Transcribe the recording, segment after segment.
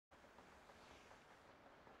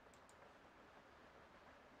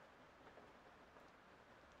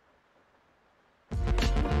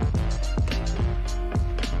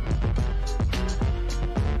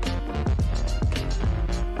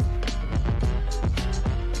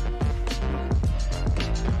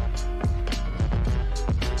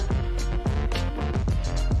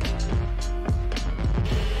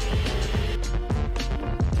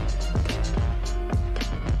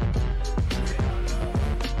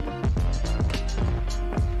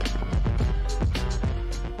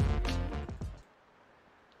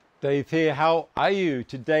Dave here, how are you?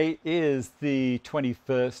 Today is the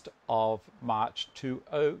 21st of March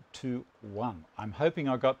 2021. I'm hoping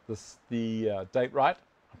I got the date right.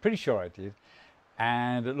 I'm pretty sure I did.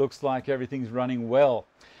 And it looks like everything's running well.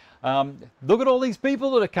 Look at all these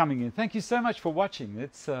people that are coming in. Thank you so much for watching.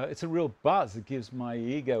 It's a real buzz. It gives my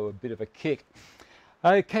ego a bit of a kick.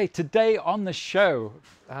 Okay, today on the show,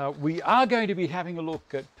 we are going to be having a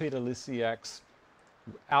look at Peter Lisyak's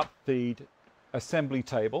outfeed assembly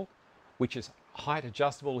table, which is height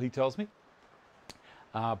adjustable, he tells me.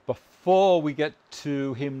 Before we get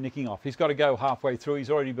to him nicking off, he's got to go halfway through. He's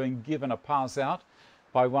already been given a pass out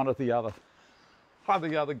by one of the other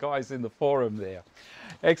guys in the forum there.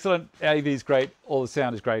 Excellent. AV is great. All the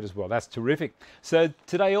sound is great as well. That's terrific. So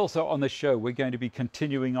today also on the show, we're going to be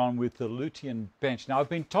continuing on with the Lutyen bench. Now I've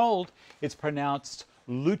been told it's pronounced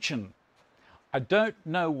Lutyen. I don't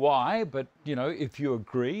know why, but you know, if you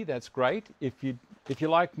agree, that's great. If you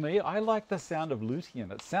like me, I like the sound of Lutyen.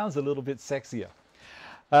 It sounds a little bit sexier.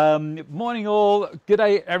 Morning all.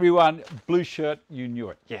 G'day everyone. Blue shirt, you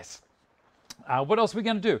knew it. Yes. What else are we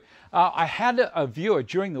going to do? I had a viewer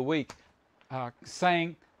during the week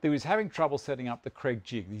saying that he was having trouble setting up the Kreg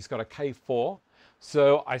jig. He's got a K4.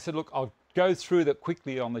 So I said, look, I'll go through that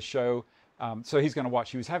quickly on the show. So he's going to watch.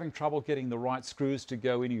 He was having trouble getting the right screws to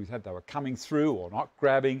go in. They were coming through or not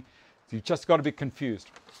grabbing. So you just got a bit confused.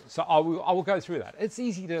 So I will go through that. It's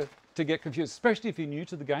easy to get confused, especially if you're new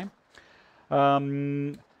to the game.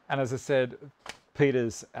 And as I said,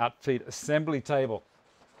 Peter's outfeed assembly table.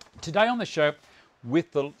 Today on the show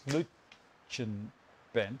with the Lutyen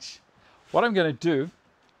bench, what I'm going to do,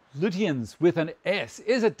 Lutyens with an S,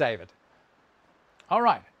 is it, David? All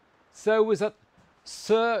right. So was it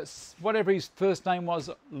Sir, whatever his first name was,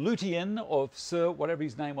 Lutyen, or Sir, whatever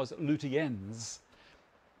his name was, Lutyens?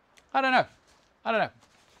 I don't know. I don't know.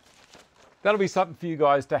 That'll be something for you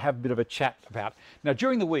guys to have a bit of a chat about. Now,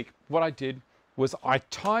 during the week, what I did was I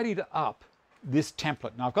tidied up this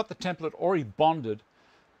template. Now, I've got the template already bonded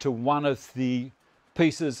to one of the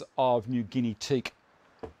pieces of New Guinea teak,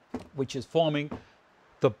 which is forming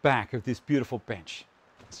the back of this beautiful bench.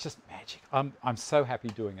 It's just magic. I'm so happy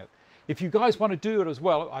doing it. If you guys want to do it as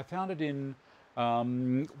well, I found it in,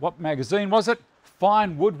 what magazine was it?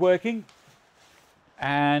 Fine Woodworking.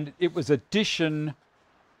 And it was edition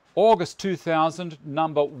August 2000,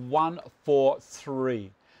 number 143.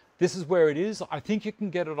 This is where it is. I think you can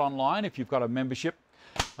get it online if you've got a membership.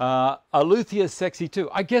 Alethea sexy too.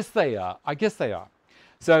 I guess they are. I guess they are.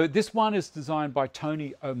 So this one is designed by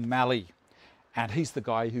Tony O'Malley. And he's the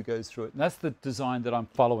guy who goes through it. And that's the design that I'm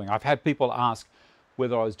following. I've had people ask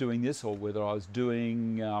whether I was doing this or whether I was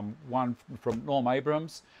doing one from Norm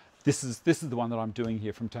Abrams. This is the one that I'm doing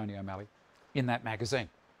here from Tony O'Malley in that magazine.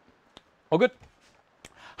 All good?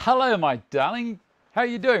 Hello, my darling. How are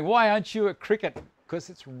you doing? Why aren't you at cricket? Because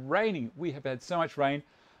it's raining. We have had so much rain.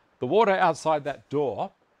 The water outside that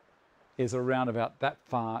door is around about that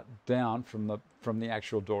far down from the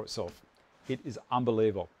actual door itself. It is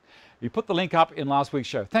unbelievable. You put the link up in last week's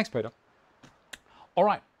show. Thanks, Peter. All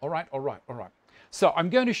right. So I'm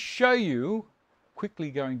going to show you,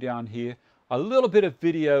 quickly going down here, a little bit of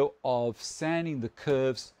video of sanding the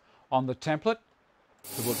curves on the template.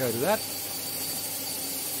 So we'll go to that.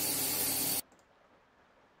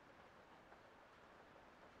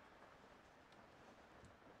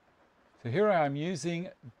 So here I am using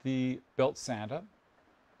the belt sander.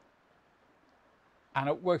 And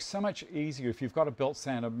it works so much easier if you've got a belt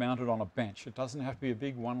sander mounted on a bench. It doesn't have to be a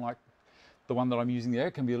big one like the one that I'm using there.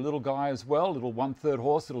 It can be a little guy as well, little 1/3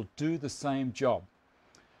 horse. It'll do the same job.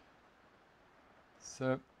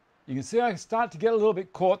 So you can see I start to get a little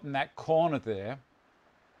bit caught in that corner there.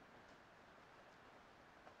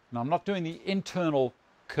 Now I'm not doing the internal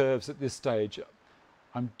curves at this stage.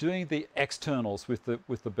 I'm doing the externals with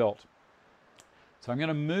the belt. So I'm going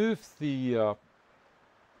to move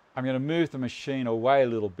the machine away a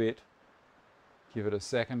little bit. Give it a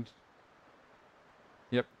second.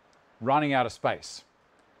 Yep, running out of space.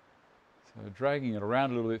 So dragging it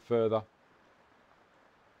around a little bit further.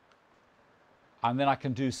 And then I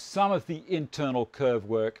can do some of the internal curve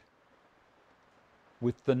work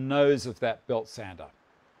with the nose of that belt sander.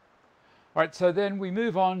 All right, so then we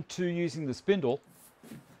move on to using the spindle.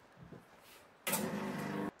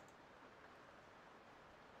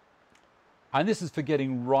 And this is for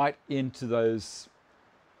getting right into those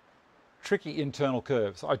tricky internal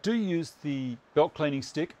curves. I do use the belt cleaning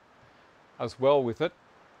stick as well with it.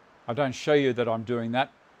 I don't show you that I'm doing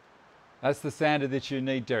that. That's the sander that you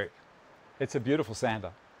need, Derek. It's a beautiful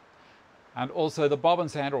sander. And also the bobbin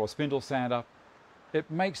sander or spindle sander,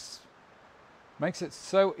 it makes it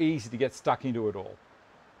so easy to get stuck into it all.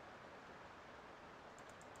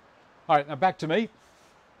 All right, now back to me.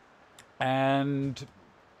 And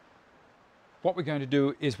what we're going to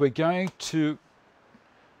do is we're going to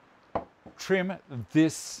trim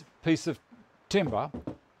this piece of timber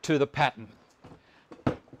to the pattern.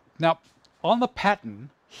 Now, on the pattern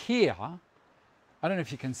here, I don't know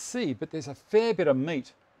if you can see, but there's a fair bit of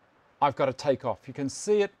meat I've got to take off. You can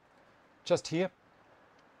see it just here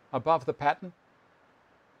above the pattern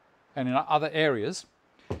and in other areas.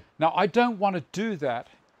 Now, I don't want to do that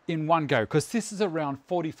in one go because this is around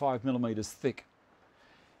 45 millimeters thick.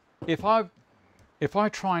 If I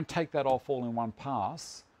try and take that off all in one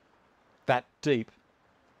pass, that deep,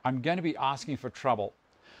 I'm going to be asking for trouble.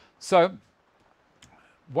 So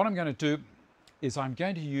what I'm going to do is I'm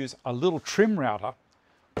going to use a little trim router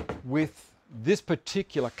with this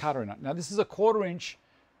particular cutter in it. Now this is a 1/4 inch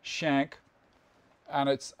shank and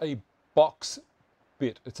it's a box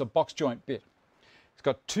bit. It's a box joint bit. It's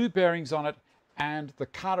got 2 bearings on it and the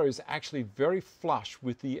cutter is actually very flush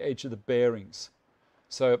with the edge of the bearings.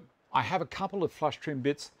 So I have a couple of flush trim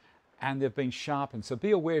bits and they've been sharpened. So be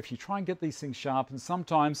aware if you try and get these things sharpened,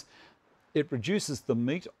 sometimes it reduces the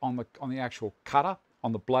meat on the actual cutter,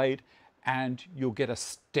 on the blade, and you'll get a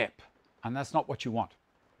step, and that's not what you want.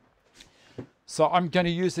 So I'm going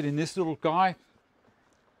to use it in this little guy,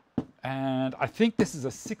 and I think this is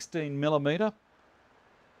a 16 millimeter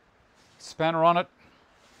spanner on it.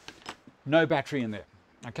 No battery in there,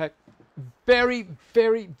 okay? Very,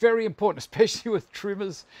 very, very important, especially with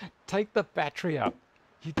trimmers. Take the battery out.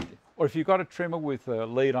 Or if you've got a trimmer with a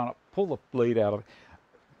lead on it, pull the lead out of it.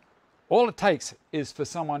 All it takes is for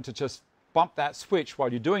someone to just bump that switch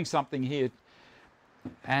while you're doing something here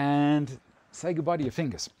and say goodbye to your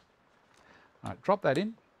fingers. All right, drop that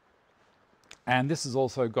in. And this has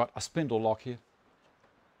also got a spindle lock here.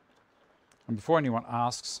 And before anyone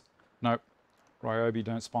asks, no, Ryobi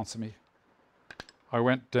don't sponsor me. I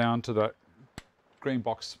went down to the green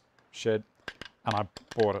box shed and I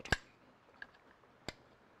bought it.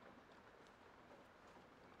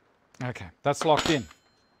 Okay, that's locked in.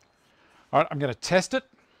 All right, I'm going to test it.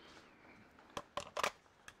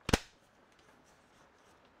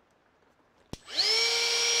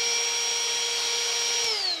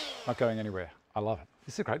 Not going anywhere. I love it.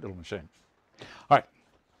 This is a great little machine. All right,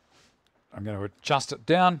 I'm going to adjust it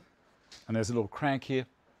down, and there's a little crank here.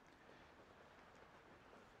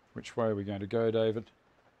 Which way are we going to go, David?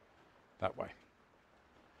 That way.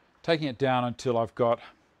 Taking it down until I've got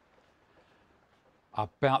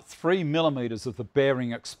about 3 millimeters of the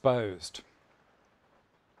bearing exposed.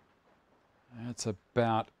 That's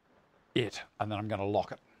about it, and then I'm going to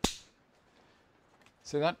lock it.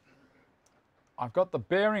 See that? I've got the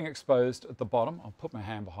bearing exposed at the bottom. I'll put my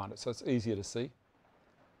hand behind it so it's easier to see.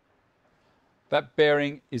 That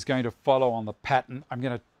bearing is going to follow on the pattern. I'm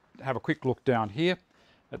going to have a quick look down here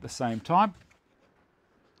at the same time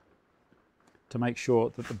to make sure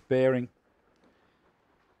that the bearing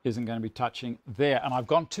isn't going to be touching there. And I've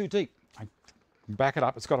gone too deep. I back it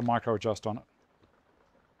up. It's got a micro adjust on it.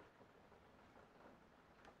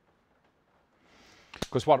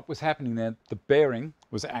 Because what was happening there, the bearing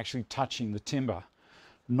was actually touching the timber,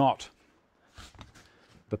 not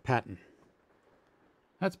the pattern.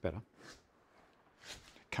 That's better.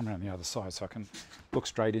 Come around the other side so I can look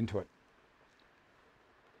straight into it.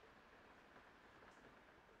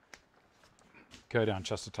 Go down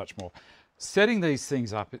just a touch more. Setting these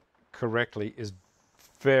things up correctly is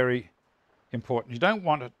very important. You don't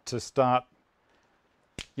want it to start,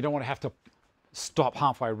 you don't want to have to stop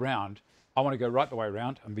halfway around. I want to go right the way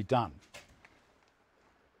around and be done.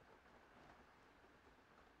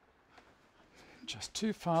 Just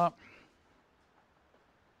too far.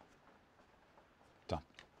 Done.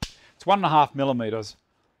 It's 1.5 millimeters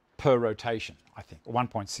per rotation, I think, or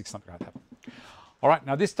 1.6, something like that. All right,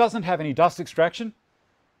 now this doesn't have any dust extraction,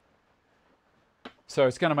 so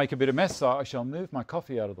it's going to make a bit of mess, so I shall move my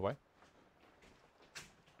coffee out of the way.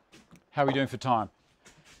 How are we doing for time?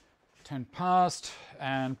 10 past,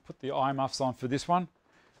 and put the eye muffs on for this one.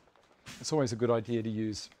 It's always a good idea to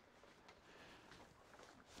use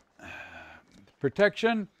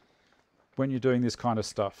protection when you're doing this kind of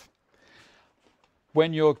stuff.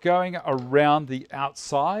 When you're going around the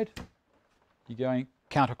outside, you're going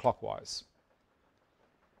counterclockwise.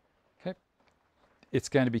 Okay, it's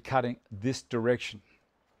going to be cutting this direction.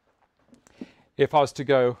 If I was to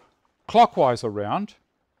go clockwise around,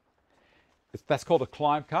 that's called a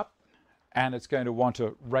climb cut, and it's going to want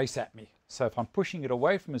to race at me. So if I'm pushing it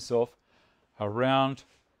away from myself, around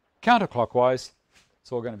counterclockwise,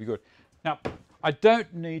 it's all going to be good. Now, I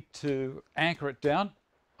don't need to anchor it down.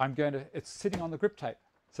 It's sitting on the grip tape,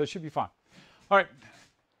 so it should be fine. All right,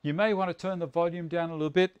 You may want to turn the volume down a little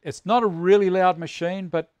bit. It's not a really loud machine,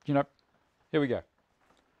 but you know, here we go.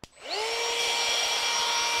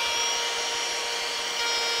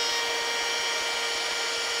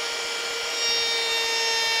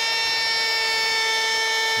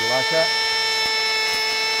 You like that?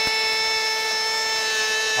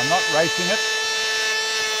 I'm not racing it.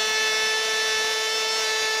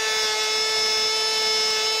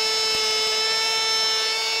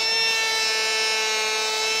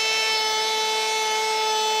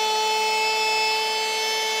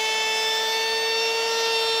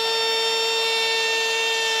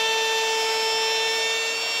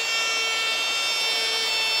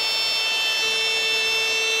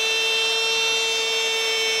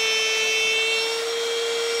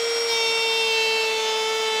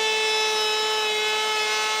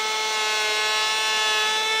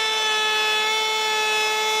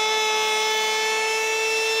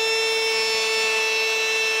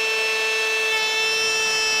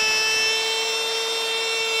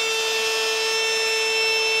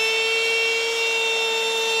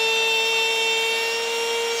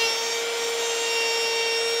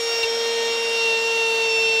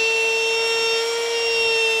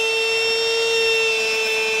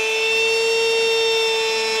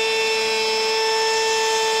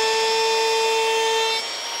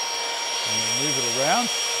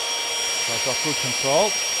 Got good control.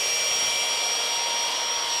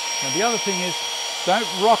 Now the other thing is, don't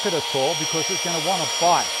rock it at all because it's going to want to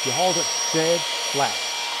bite. You hold it dead flat.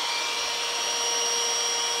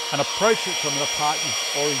 And approach it from the part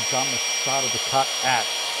you've already done the started to cut at.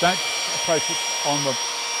 Don't approach it on the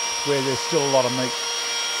where there's still a lot of meat.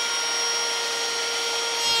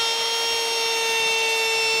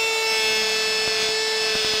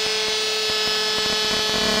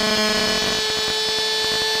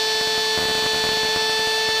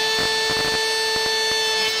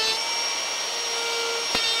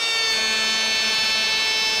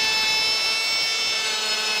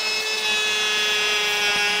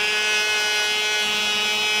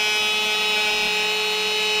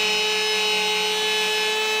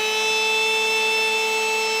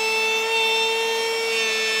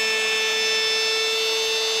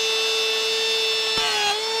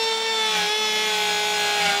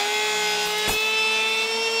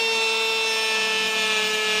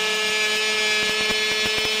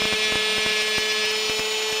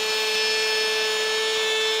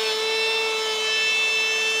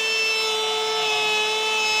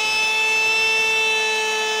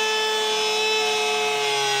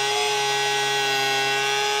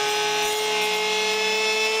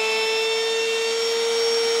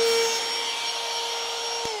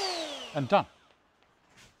 And done.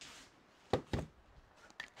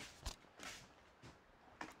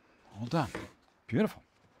 All done. Beautiful.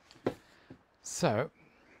 So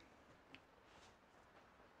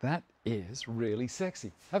that is really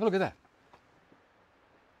sexy. Have a look at that.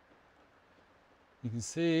 You can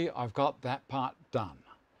see I've got that part done.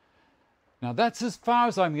 Now that's as far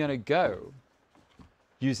as I'm going to go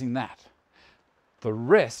using that. The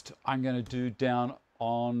rest I'm going to do down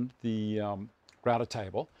on the router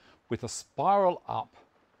table with a spiral up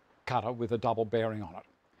cutter with a double bearing on it.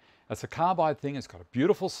 It's a carbide thing, it's got a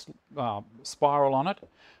beautiful spiral on it,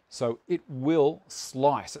 so it will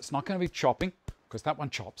slice. It's not going to be chopping, because that one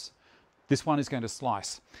chops. This one is going to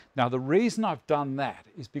slice. Now the reason I've done that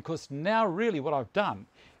is because now really what I've done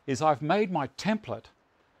is I've made my template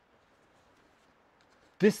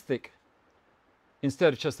this thick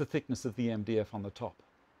instead of just the thickness of the MDF on the top.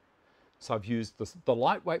 So I've used the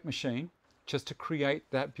lightweight machine just to create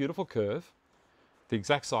that beautiful curve, the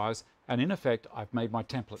exact size, and in effect, I've made my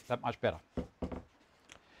template that much better.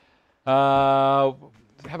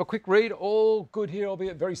 Have a quick read, all good here,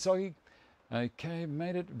 albeit very soggy. Okay,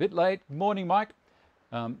 made it a bit late. Morning, Mike.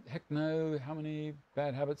 Heck no, how many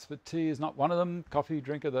bad habits, but tea is not one of them. Coffee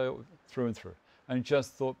drinker, though, through and through. And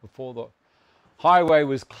just thought before the highway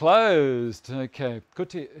was closed. Okay, good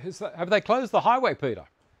to hear. Have they closed the highway, Peter?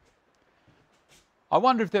 I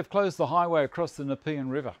wonder if they've closed the highway across the Nepean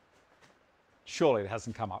River. Surely it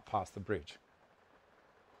hasn't come up past the bridge.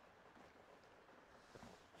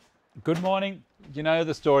 Good morning. You know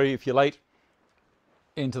the story, if you're late,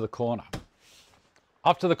 into the corner.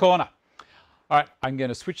 Up to the corner. All right, I'm going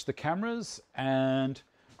to switch the cameras and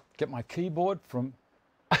get my keyboard from...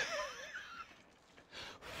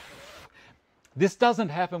 This doesn't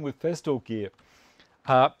happen with Festool gear.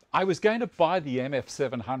 I was going to buy the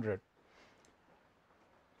MF700,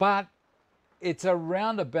 but it's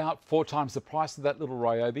around about 4 times the price of that little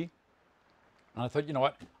Ryobi. And I thought, you know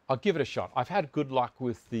what, I'll give it a shot. I've had good luck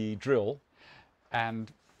with the drill,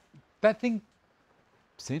 and that thing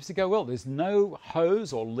seems to go well. There's no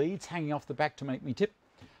hose or leads hanging off the back to make me tip.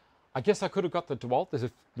 I guess I could have got the DeWalt. There's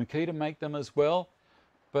a McKee to make them as well.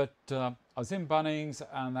 But I was in Bunnings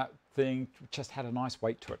and that thing just had a nice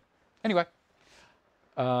weight to it. Anyway,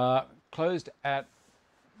 closed at,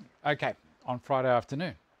 okay, on Friday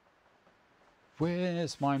afternoon.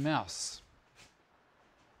 Where's my mouse?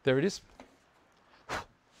 There it is.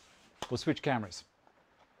 We'll switch cameras.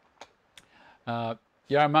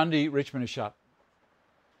 Yarramundi, Richmond is shut.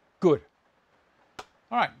 Good.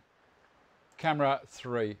 All right, camera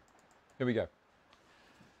 3. Here we go.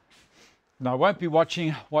 Now I won't be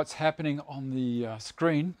watching what's happening on the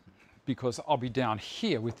screen because I'll be down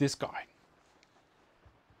here with this guy.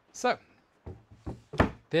 So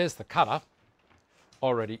there's the cutter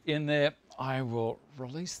already in there. I will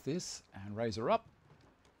release this and raise her up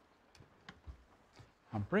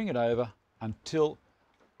and bring it over until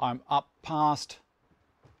I'm up past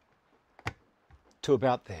to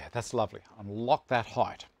about there. That's lovely. Unlock that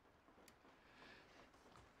height.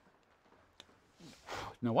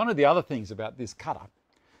 Now, one of the other things about this cutter,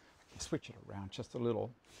 switch it around just a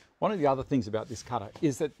little. One of the other things about this cutter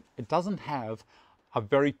is that it doesn't have a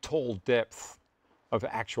very tall depth of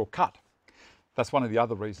actual cut. That's one of the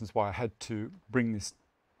other reasons why I had to bring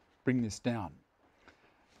this down,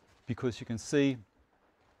 because you can see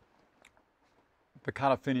the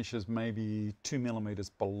cutter finishes maybe 2 millimeters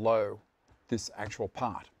below this actual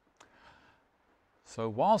part. So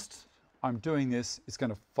whilst I'm doing this, it's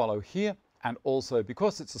going to follow here, and also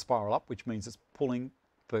because it's a spiral up, which means it's pulling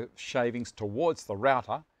the shavings towards the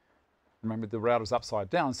router. Remember, the router's upside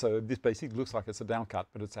down, so this basically looks like it's a down cut,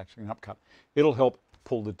 but it's actually an up cut. It'll help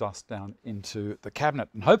pull the dust down into the cabinet,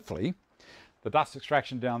 and hopefully the dust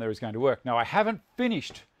extraction down there is going to work. Now, I haven't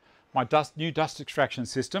finished my new dust extraction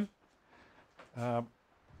system,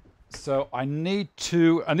 so I need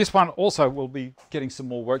to, and this one also will be getting some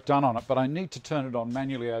more work done on it, but I need to turn it on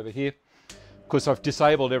manually over here because I've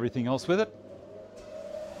disabled everything else with it.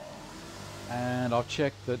 And I'll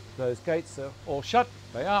check that those gates are all shut.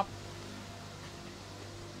 They are.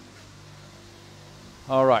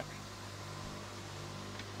 All right.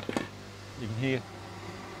 You can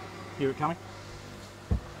hear it coming.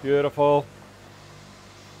 Beautiful.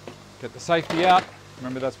 Get the safety out.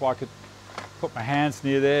 Remember, that's why I could put my hands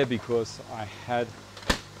near there, because I had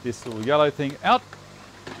this little yellow thing out.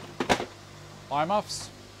 Eye muffs.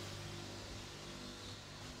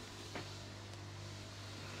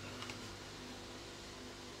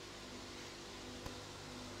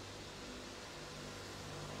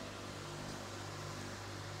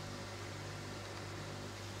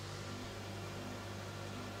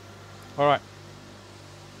 All right.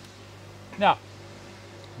 Now,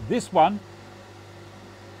 this one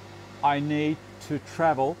I need to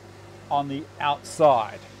travel on the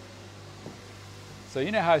outside. So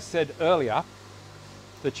you know how I said earlier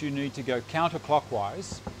that you need to go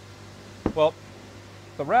counterclockwise? Well,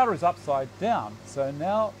 the router is upside down, so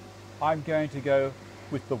now I'm going to go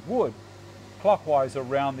with the wood clockwise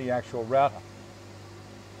around the actual router.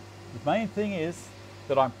 The main thing is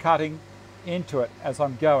that I'm cutting into it as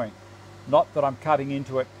I'm going, not that I'm cutting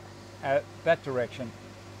into it at that direction,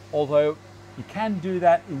 although you can do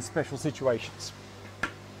that in special situations.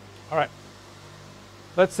 All right,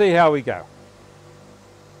 let's see how we go.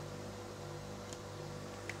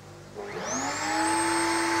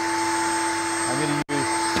 I'm going to use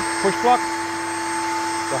push block,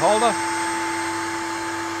 the holder.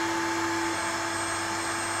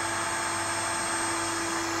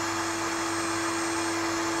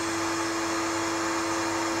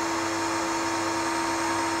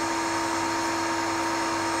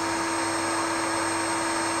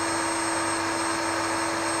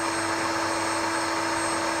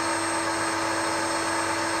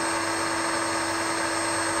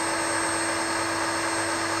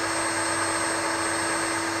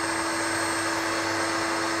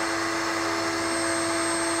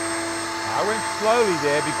 I went slowly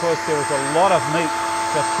there because there was a lot of meat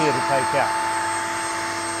just here to take out.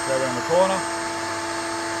 Go around the corner.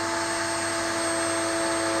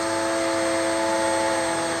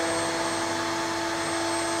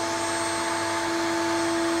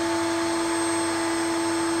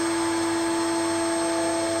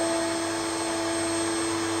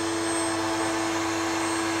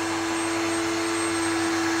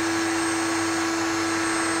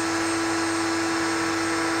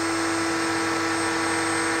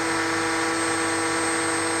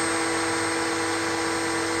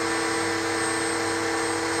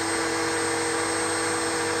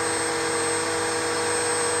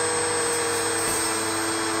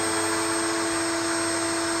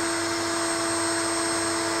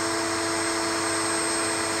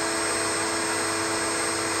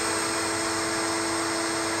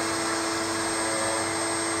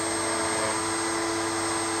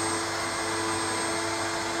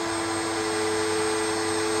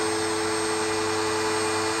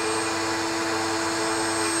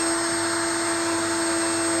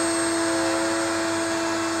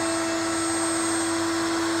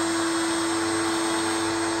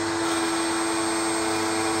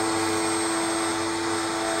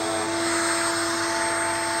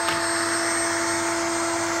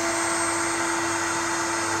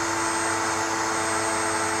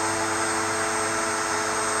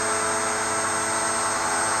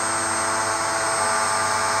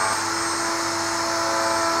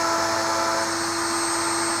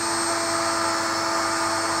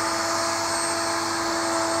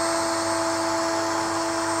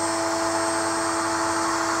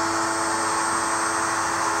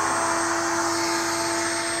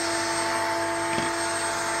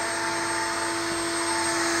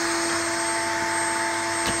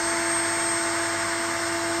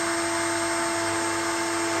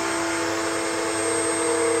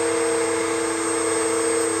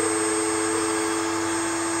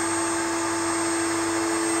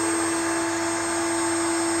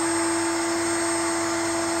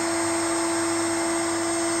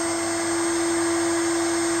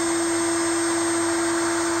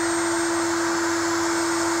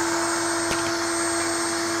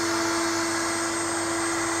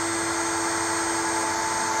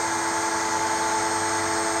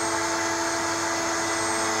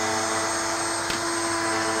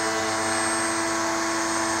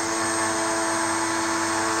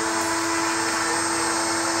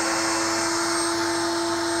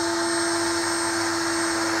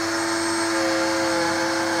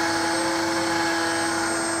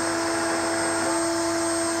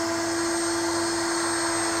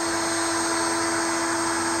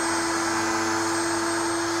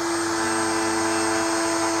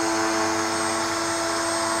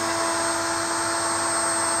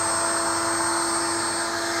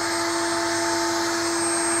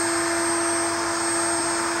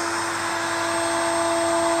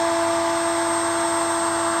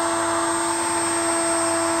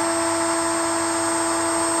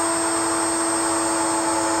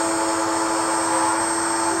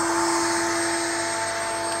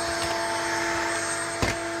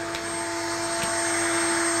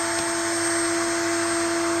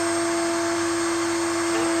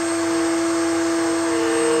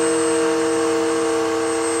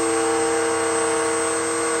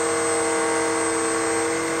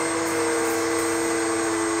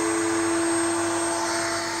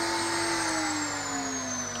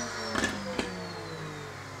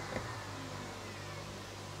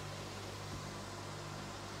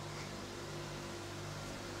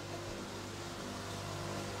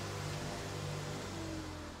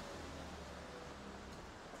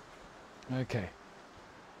 Okay.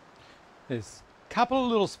 There's a couple of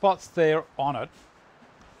little spots there on it.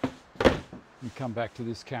 Let me come back to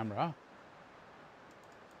this camera.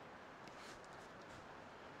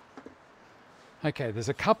 Okay, there's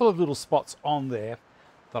a couple of little spots on there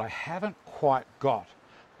that I haven't quite got,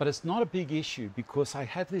 but it's not a big issue because I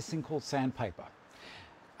have this thing called sandpaper.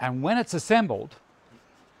 And when it's assembled,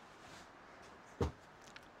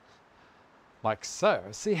 like so,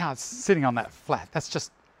 see how it's sitting on that flat? That's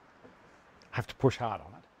just, I have to push hard on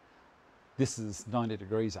it. This is 90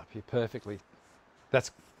 degrees up here perfectly.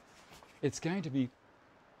 It's going to be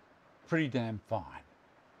pretty damn fine.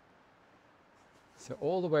 So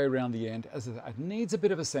all the way around the end, as it needs a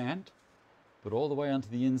bit of a sand, but all the way onto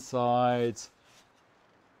the insides.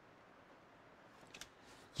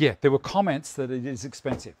 Yeah, there were comments that it is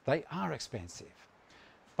expensive. They are expensive.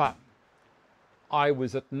 But I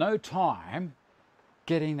was at no time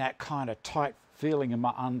getting that kind of tight feeling in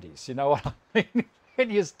my undies. You know what I mean?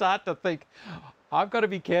 And you start to think, I've got to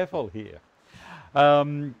be careful here.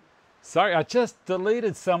 Sorry, I just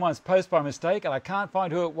deleted someone's post by mistake and I can't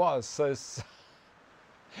find who it was. So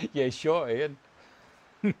yeah, sure, Ian.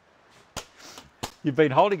 You've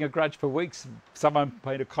been holding a grudge for weeks. Someone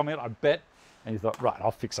made a comment, I bet, and you thought, right,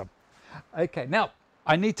 I'll fix them. Okay, now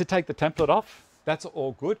I need to take the template off. That's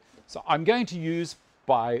all good. So I'm going to use,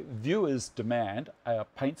 by viewers' demand, a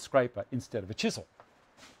paint scraper instead of a chisel.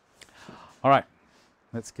 All right,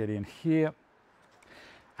 let's get in here.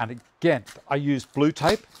 And again, I used blue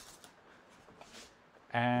tape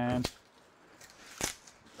and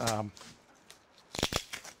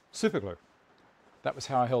super glue. That was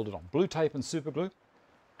how I held it on. Blue tape and super glue,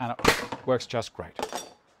 and it works just great.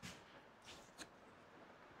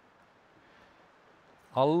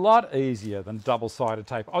 A lot easier than double-sided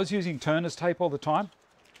tape. I was using Turner's tape all the time,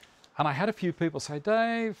 and I had a few people say,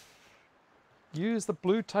 Dave, use the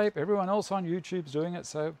blue tape. Everyone else on YouTube's doing it,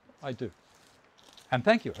 so I do. And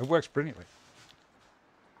thank you, it works brilliantly.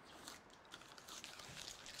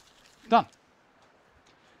 Done.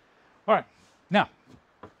 All right, now,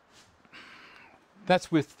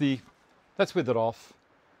 that's with it off.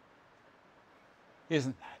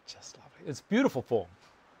 Isn't that just lovely? It's beautiful form.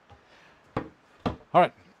 All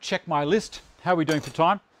right, check my list. How are we doing for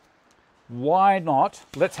time? Why not?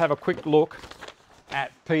 Let's have a quick look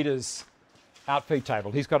at Peter's outfeed table.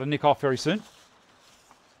 He's got to nick off very soon.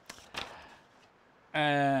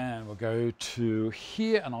 And we'll go to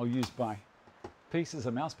here, and I'll use my piece as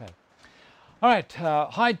a mouse pad. All right,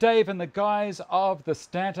 hi Dave and the guys of the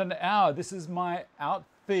Stanton Hour. This is my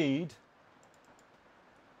outfeed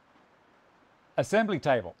assembly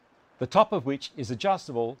table, the top of which is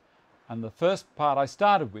adjustable, and the first part I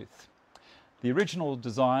started with. The original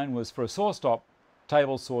design was for a saw stop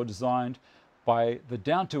table saw designed by the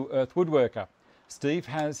down-to-earth woodworker. Steve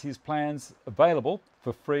has his plans available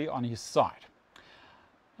for free on his site.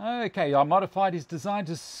 Okay, I modified his design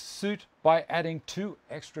to suit by adding 2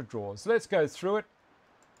 extra drawers. Let's go through it.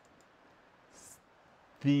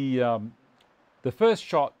 The first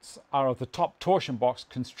shots are of the top torsion box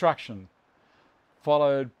construction,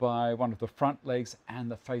 followed by one of the front legs and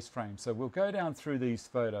the face frame. So we'll go down through these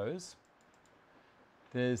photos.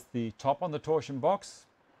 There's the top on the torsion box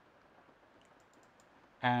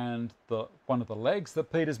and one of the legs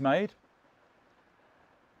that Peter's made.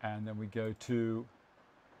 And then we go to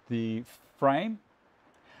the frame,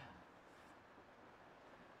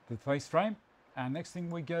 the face frame, and next thing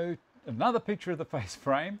we go, another picture of the face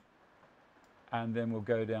frame, and then we'll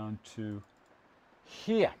go down to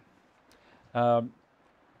here.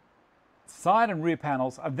 Side and rear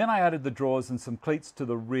panels, and then I added the drawers and some cleats to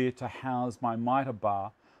the rear to house my mitre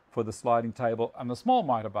bar for the sliding table, and the small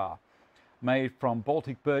mitre bar made from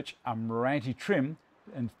Baltic birch and Meranti trim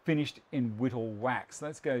and finished in whittle wax.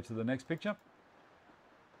 Let's go to the next picture.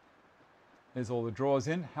 There's all the drawers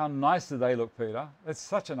in. How nice do they look, Peter? That's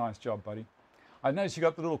such a nice job, buddy. I noticed you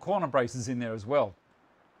got the little corner braces in there as well.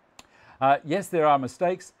 Yes, there are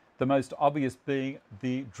mistakes. The most obvious being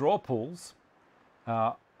the drawer pulls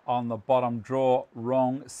on the bottom drawer,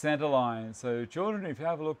 wrong center line. So children, if you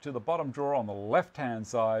have a look to the bottom drawer on the left-hand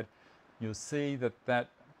side, you'll see that that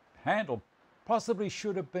handle possibly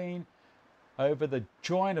should have been over the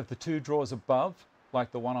joint of the 2 drawers above,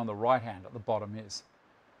 like the one on the right hand at the bottom is.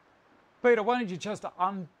 Peter, why don't you just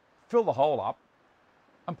fill the hole up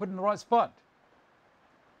and put it in the right spot?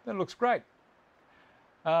 That looks great.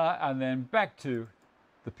 And then back to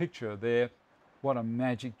the picture there. What a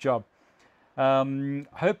magic job.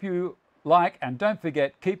 Hope you like, and don't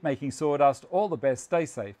forget, keep making sawdust. All the best. Stay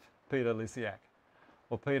safe. Peter Lisyak.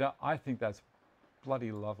 Well, Peter, I think that's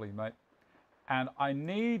bloody lovely, mate. And I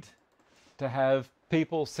need to have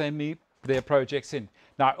people send me their projects in.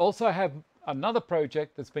 Now I also have another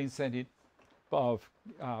project that's been sent in of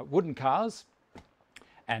wooden cars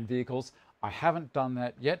and vehicles. I haven't done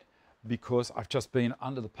that yet because I've just been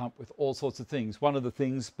under the pump with all sorts of things. One of the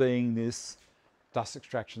things being this dust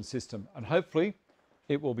extraction system, and hopefully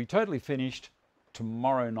it will be totally finished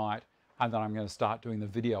tomorrow night, and then I'm going to start doing the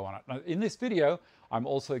video on it. Now, in this video, I'm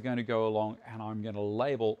also going to go along and I'm going to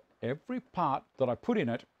label every part that I put in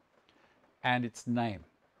it and its name.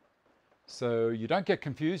 So you don't get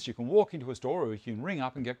confused. You can walk into a store or you can ring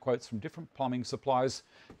up and get quotes from different plumbing supplies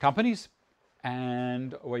companies,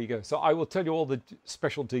 and away you go. So I will tell you all the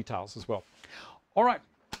special details as well. All right,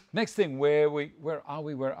 next thing, where are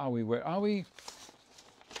we?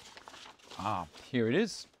 Ah, here it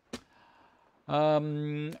is.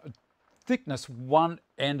 Thickness, one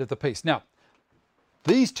end of the piece. Now,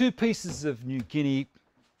 these two pieces of New Guinea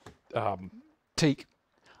teak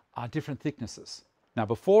are different thicknesses. Now,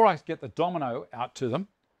 before I get the domino out to them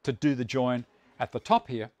to do the join at the top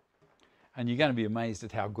here, and you're going to be amazed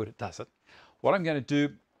at how good it does it, what I'm going to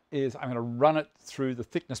do is I'm going to run it through the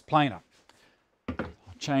thickness planer. I'll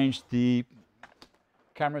change the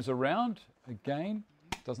cameras around again.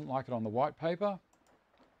 Doesn't like it on the white paper.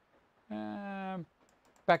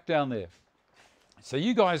 Back down there. So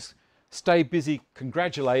you guys stay busy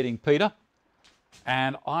congratulating Peter,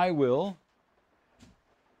 and I will...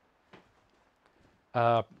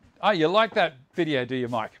 oh, you like that video, do you,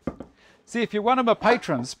 Mike? See, if you're one of my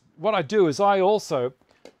patrons, what I do is I also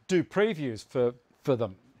do previews for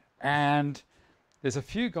them. And there's a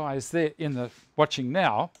few guys there in the watching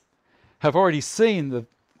now have already seen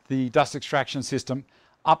the dust extraction system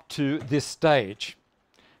up to this stage.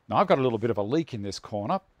 Now I've got a little bit of a leak in this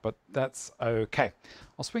corner, but that's okay.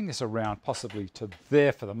 I'll swing this around possibly to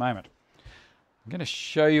there for the moment. I'm going to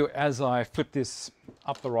show you as I flip this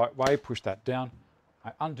up the right way, push that down.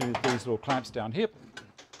 I undo these little clamps down here,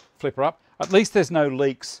 flip her up. At least there's no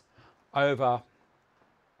leaks over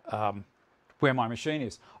where my machine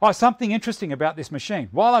is. Oh, something interesting about this machine.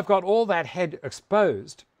 While I've got all that head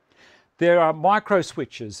exposed, there are micro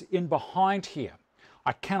switches in behind here.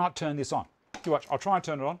 I cannot turn this on. You watch, I'll try and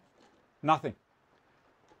turn it on. Nothing.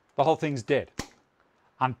 The whole thing's dead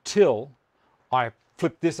until I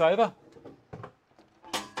flip this over,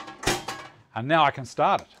 and now I can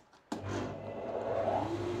start it.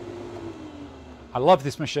 I love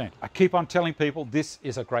this machine. I keep on telling people this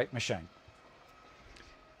is a great machine.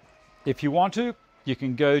 If you want to, you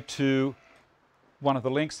can go to one of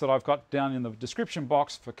the links that I've got down in the description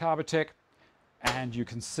box for Carbotech, and you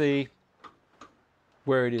can see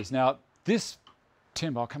where it is. Now, this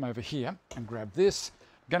timber, I'll come over here and grab this.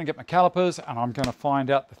 I'm going to get my calipers and I'm going to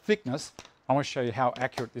find out the thickness. I want to show you how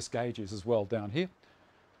accurate this gauge is as well down here.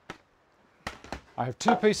 I have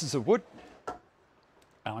two pieces of wood, and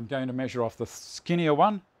I'm going to measure off the skinnier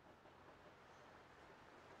one.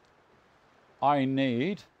 I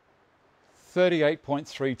need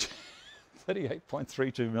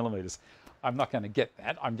 38.32 millimeters. I'm not going to get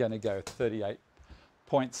that. I'm going to go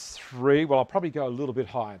 38.3. Well, I'll probably go a little bit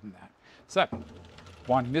higher than that. So,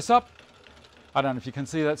 winding this up. I don't know if you can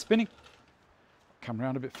see that spinning. Come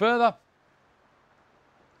around a bit further.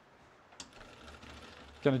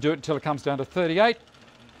 Going to do it until it comes down to 38.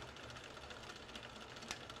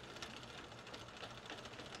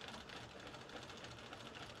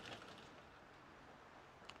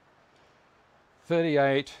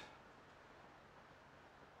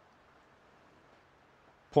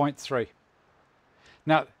 .3.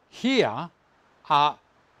 Now here are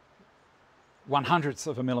 1/100ths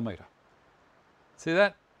of a millimeter. See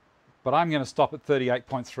that? But I'm going to stop at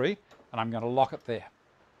 38.3 and I'm going to lock it there.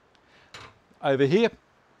 Over here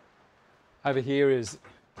is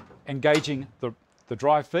engaging the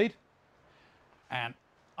drive feed, and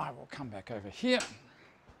I will come back over here.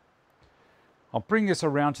 I'll bring this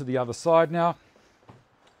around to the other side now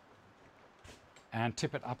and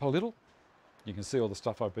tip it up a little. You can see all the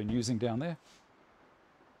stuff I've been using down there.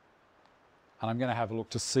 And I'm going to have a look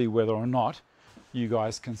to see whether or not you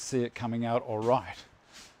guys can see it coming out all right.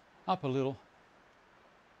 Up a little.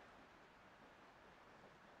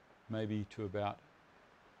 Maybe to about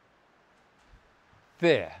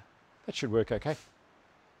there. That should work okay.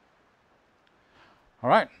 All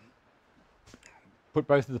right. Put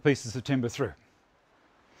both of the pieces of timber through.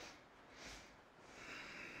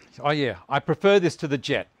 Oh yeah, I prefer this to the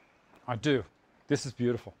jet. I do. This is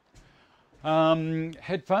beautiful.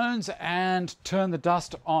 Headphones and turn the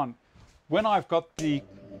dust on. When I've got the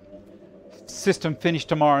system finished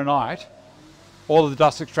tomorrow night, all of the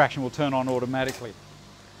dust extraction will turn on automatically.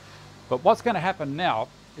 But what's going to happen now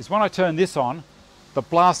is when I turn this on, the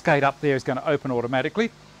blast gate up there is going to open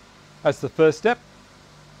automatically. That's the first step.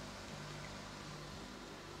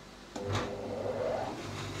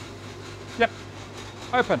 Yep,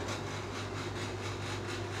 open.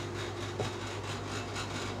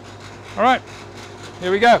 All right,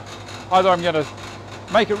 here we go. Either I'm going to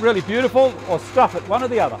make it really beautiful or stuff it, one or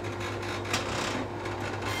the other.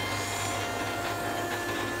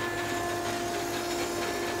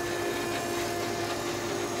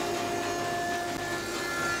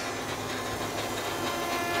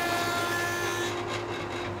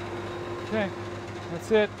 Okay,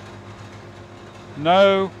 that's it.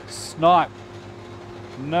 No snipe.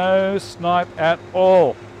 No snipe at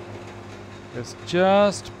all. It's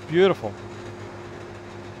just beautiful.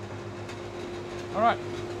 All right.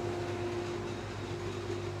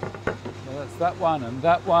 So that's that one and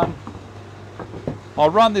that one. I'll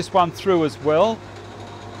run this one through as well.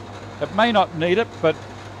 It may not need it, but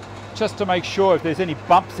just to make sure if there's any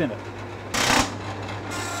bumps in it.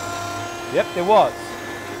 Yep, there was.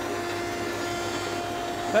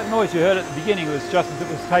 That noise you heard at the beginning was just as it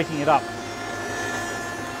was taking it up.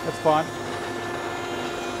 That's fine.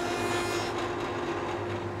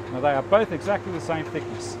 Now they are both exactly the same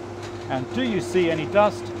thickness. And do you see any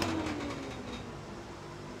dust?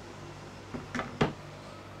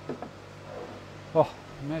 Oh,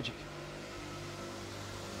 magic.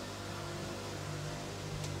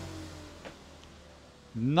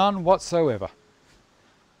 None whatsoever.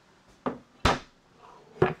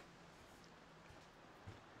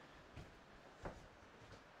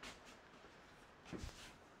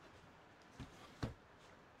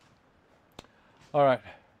 All right.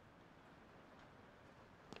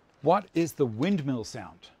 What is the windmill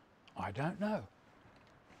sound? I don't know.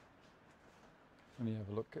 Let me have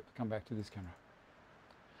a look. Come back to this camera.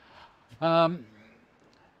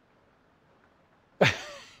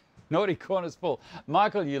 Naughty corners full.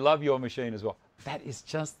 Michael, you love your machine as well. That is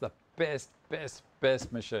just the best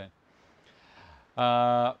machine.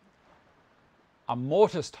 A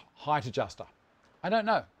mortised height adjuster. I don't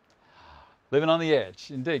know. Living on the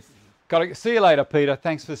edge, indeed. Got to see you later, Peter.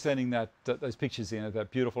 Thanks for sending those pictures in of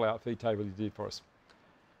that beautiful outfeed table you did for us.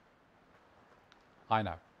 I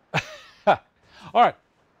know. All right.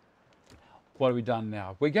 What have we done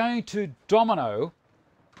now? We're going to domino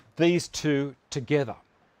these two together.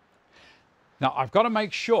 Now, I've got to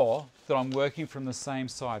make sure that I'm working from the same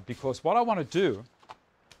side, because what I want to do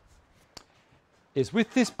is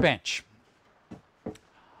with this bench,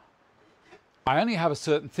 I only have a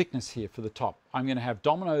certain thickness here for the top. I'm going to have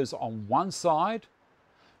dominoes on one side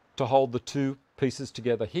to hold the two pieces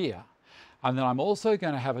together here. And then I'm also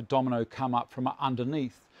going to have a domino come up from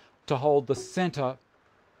underneath to hold the center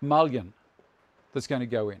mullion that's going to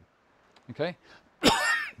go in. Okay?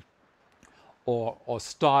 or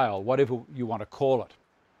style, whatever you want to call it.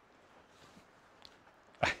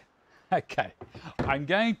 Okay, I'm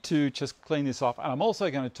going to just clean this off, and I'm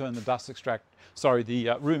also going to turn the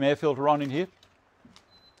the room air filter on in here,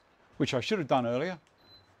 which I should have done earlier.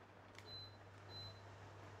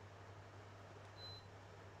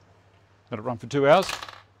 Let it run for 2 hours.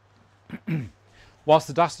 Whilst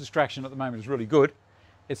the dust extraction at the moment is really good,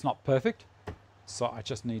 it's not perfect, so I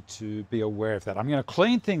just need to be aware of that. I'm going to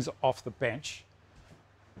clean things off the bench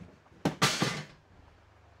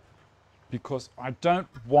because I don't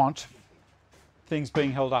want things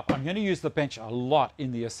being held up. I'm going to use the bench a lot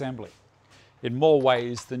in the assembly, in more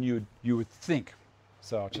ways than you would think.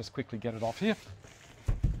 So I'll just quickly get it off here.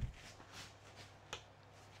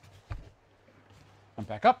 And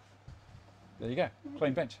back up. There you go,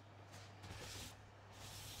 clean bench.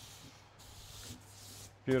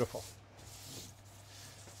 Beautiful.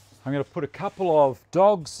 I'm going to put a couple of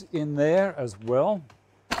dogs in there as well.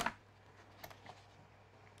 I'll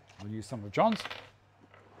use some of John's.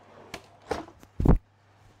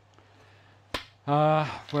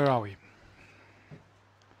 Where are we?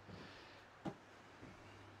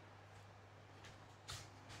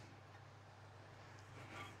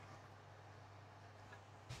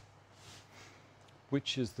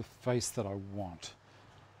 Which is the face that I want?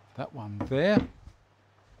 That one there,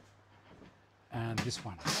 and this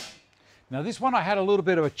one. Now this one I had a little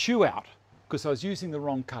bit of a chew out because I was using the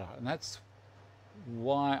wrong cutter, and that's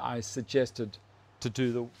why I suggested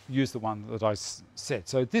to use the one that I said.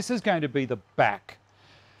 So this is going to be the back,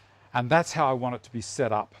 and that's how I want it to be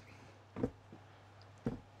set up.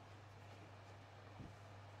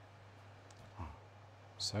 Oh,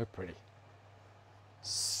 so pretty.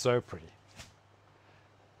 So pretty.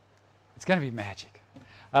 It's going to be magic.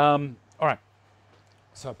 All right,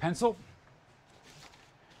 so a pencil,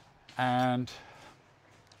 and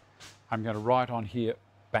I'm going to write on here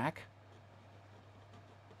back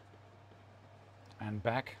and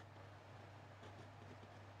back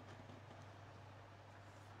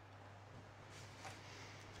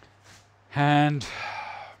And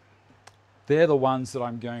they're the ones that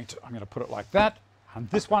I'm going to put it like that, and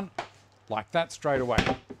this one like that straight away.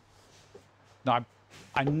 Now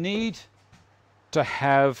I need to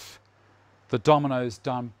have the dominoes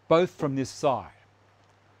done both from this side,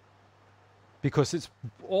 because it's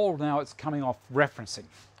coming off referencing.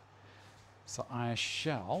 So I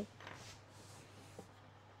shall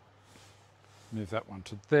move that one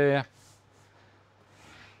to there,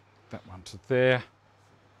 that one to there.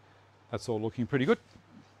 That's all looking pretty good.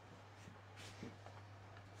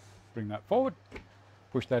 Bring that forward,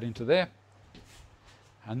 push that into there,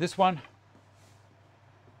 and this one,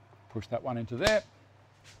 push that one into there.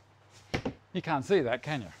 You can't see that,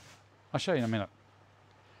 can you? I'll show you in a minute.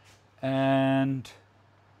 And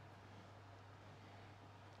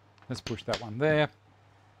let's push that one there.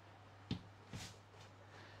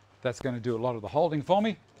 That's going to do a lot of the holding for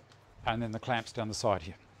me, and then the clamps down the side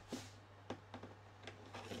here.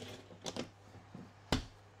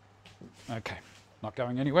 Okay, not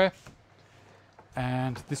going anywhere.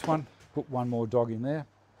 And this one, put one more dog in there.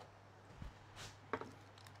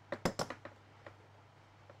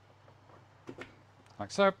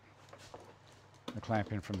 Like so. The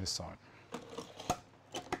clamp in from this side.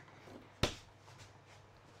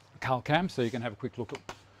 Carl cam, so you can have a quick look at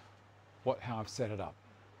how I've set it up.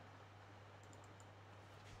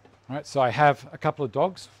 All right, so I have a couple of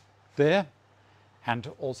dogs there, and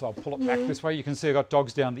also I'll pull it back this way. You can see I've got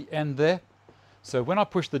dogs down the end there. So when I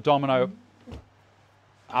push the domino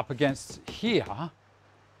up against here,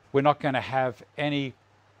 we're not going to have any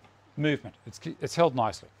movement. It's held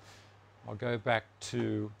nicely. I'll go back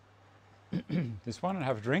to this one and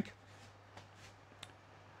have a drink.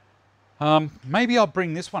 Maybe I'll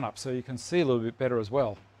bring this one up so you can see a little bit better as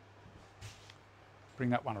well. Bring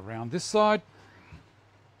that one around this side.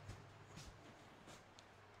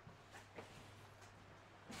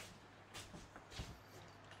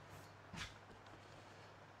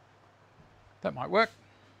 That might work.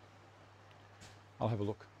 I'll have a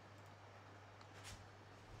look.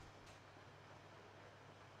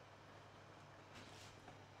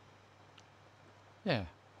 Yeah,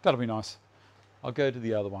 that'll be nice. I'll go to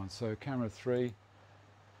the other one. So camera 3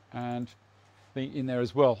 and be in there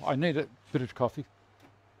as well. I need a bit of coffee.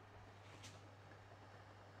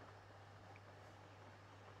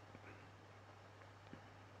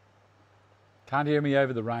 Can't hear me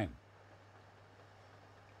over the rain.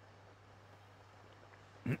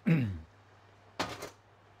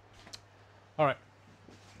 All right,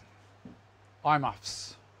 eye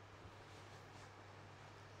muffs.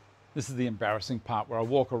 This is the embarrassing part where I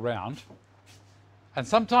walk around, and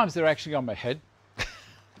sometimes they're actually on my head.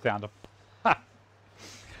 Found them. All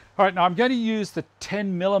right, now I'm going to use the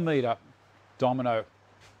 10mm domino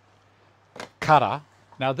cutter.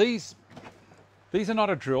 Now these are not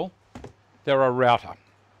a drill, they're a router.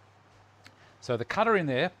 So the cutter in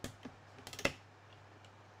there,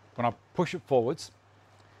 when I push it forwards,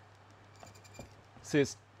 see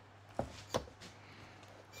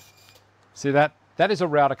that? That is a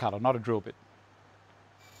router cutter, not a drill bit.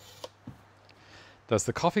 Does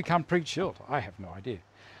the coffee come pre-chilled? I have no idea.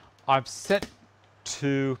 I've set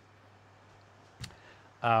to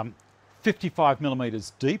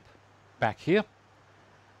 55mm deep back here,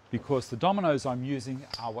 because the dominoes I'm using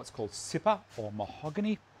are what's called sipper or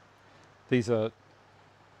mahogany. These are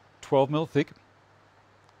 12mm thick.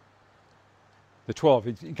 They're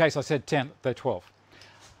 12, in case I said 10, they're 12.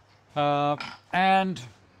 And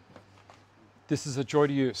this is a joy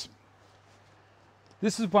to use.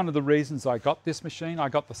 This is one of the reasons I got this machine. I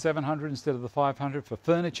got the 700 instead of the 500. For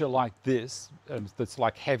furniture like this, that's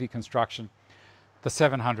like heavy construction, the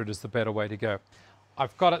 700 is the better way to go.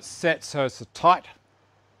 I've got it set so it's a tight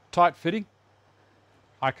fitting.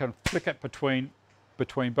 I can flick it between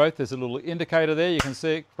both. There's a little indicator there. You can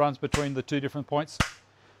see it runs between the two different points.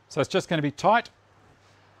 So it's just going to be tight.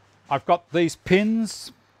 I've got these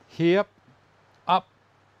pins here up.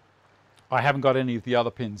 I haven't got any of the other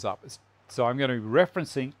pins up. So I'm going to be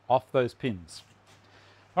referencing off those pins.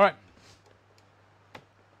 All right.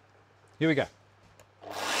 Here we go.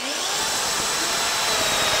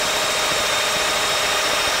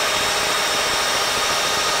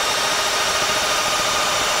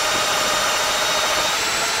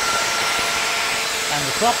 And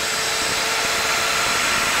the top.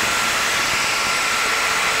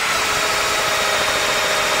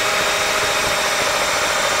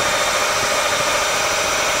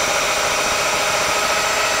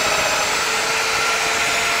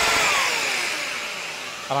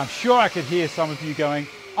 And I'm sure I could hear some of you going,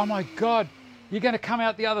 oh my God, you're going to come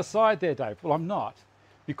out the other side there, Dave. Well, I'm not,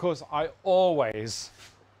 because I always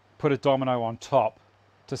put a domino on top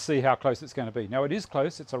to see how close it's going to be. Now it is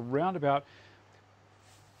close, it's around about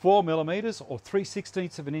 4 millimeters or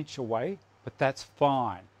 3/16 of an inch away, but that's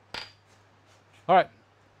fine. All right,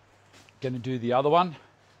 going to do the other one.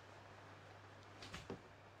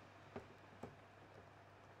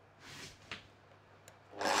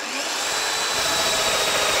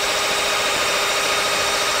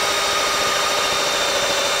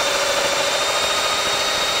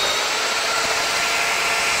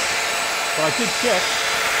 I did check.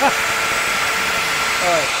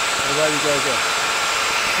 Alright, away we go again.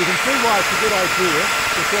 You can see why it's a good idea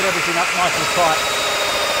to set everything up nice and tight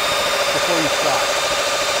before you start.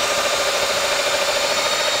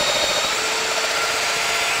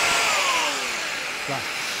 Done.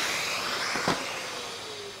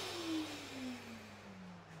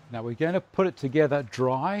 Now we're going to put it together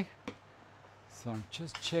dry. So I'm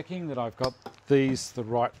just checking that I've got these the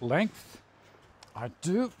right length. I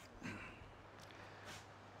do.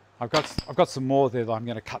 I've got some more there that I'm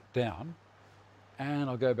going to cut down, and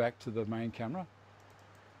I'll go back to the main camera.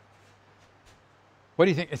 What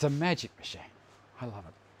do you think? It's a magic machine. I love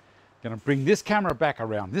it. Going to bring this camera back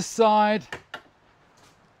around this side.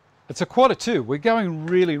 It's a 1/4-2. We're going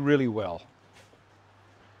really, really well.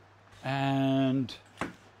 And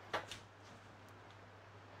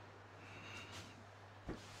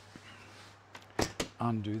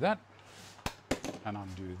undo that, and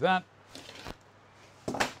undo that.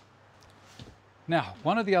 Now,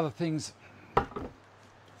 one of the other things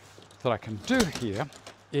that I can do here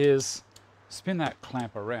is spin that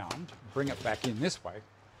clamp around, bring it back in this way,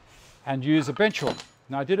 and use a bench hook.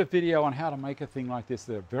 Now, I did a video on how to make a thing like this.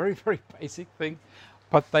 They're a very, very basic thing,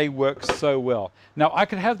 but they work so well. Now, I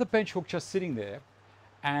could have the bench hook just sitting there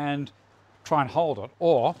and try and hold it,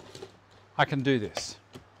 or I can do this.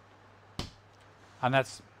 And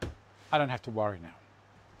that's, I don't have to worry now.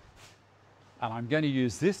 And I'm going to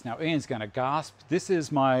use this. Now Ian's going to gasp. This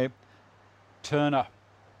is my Turner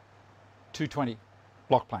 220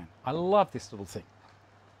 block plane. I love this little thing.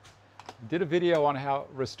 Did a video on how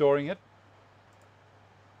restoring it.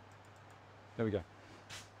 There we go.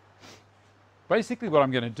 Basically what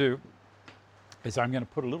I'm going to do is I'm going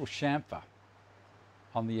to put a little chamfer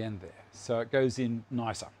on the end there, so it goes in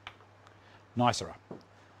nicer. So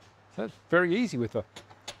it's very easy with the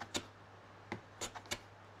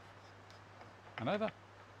and over,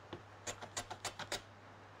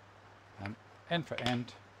 and end for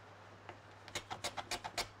end.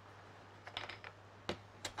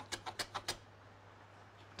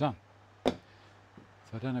 Done. So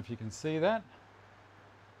I don't know if you can see that,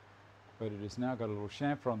 but it has now got a little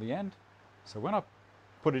chamfer on the end. So when I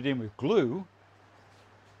put it in with glue,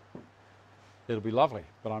 it'll be lovely,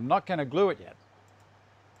 but I'm not going to glue it yet,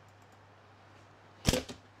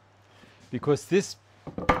 because this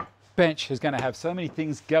bench is going to have so many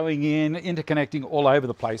things going in, interconnecting all over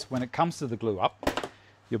the place. When it comes to the glue up,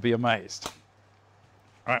 you'll be amazed.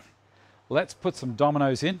 All right, let's put some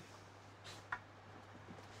dominoes in.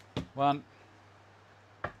 1,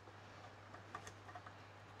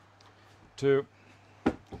 2,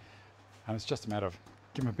 and it's just a matter of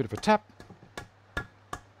give them a bit of a tap.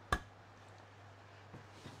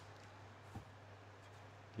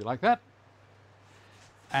 You like that?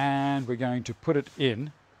 And we're going to put it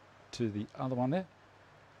in to the other one there.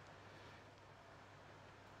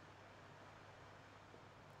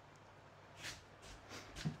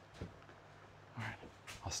 All right,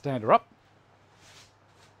 I'll stand her up.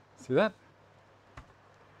 See that?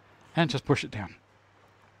 And just push it down.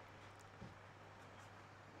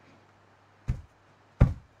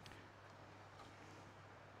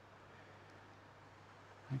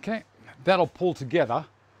 Okay, that'll pull together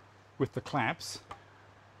with the clamps.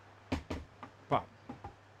 But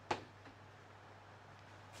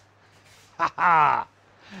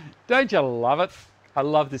don't you love it? I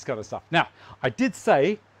love this kind of stuff. Now, I did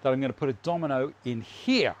say that I'm going to put a domino in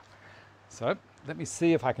here. So let me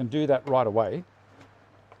see if I can do that right away.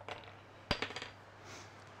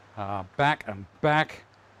 Back and back,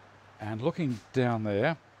 and looking down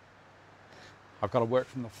there, I've got to work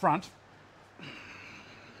from the front.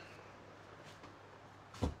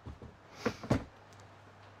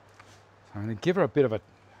 I'm going to give her a bit of a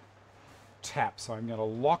tap, so I'm going to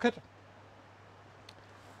lock it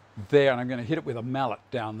there, and I'm going to hit it with a mallet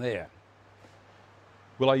down there.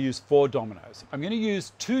 Will I use 4 dominoes? I'm going to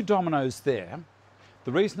use 2 dominoes there.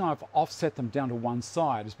 The reason I've offset them down to one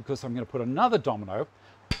side is because I'm going to put another domino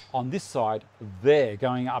on this side there,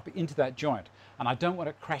 going up into that joint, and I don't want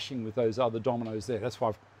it crashing with those other dominoes there. That's why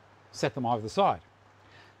I've set them either side.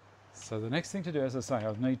 So the next thing to do, as I say,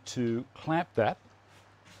 I need to clamp that.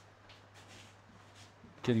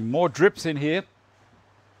 Getting more drips in here.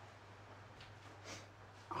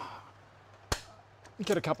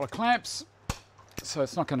 get a couple of clamps so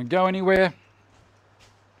it's not going to go anywhere.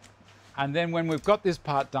 And then when we've got this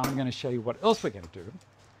part done, I'm going to show you what else we're going to do.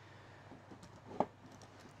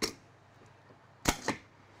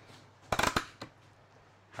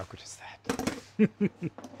 How good is that?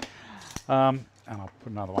 And I'll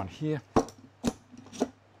put another one here.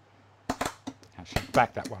 Actually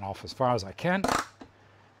back that one off as far as I can.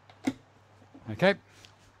 Okay,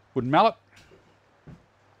 wooden mallet.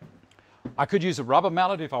 I could use a rubber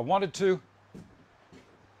mallet if I wanted to,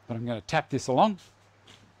 but I'm going to tap this along.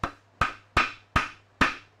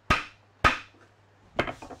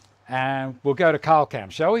 And we'll go to Carl cam,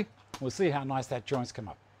 shall we? We'll see how nice that joint's come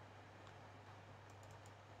up.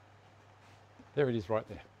 There it is right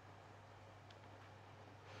there.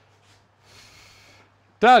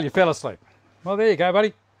 Dale, you fell asleep. Well, there you go,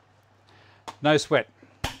 buddy. No sweat.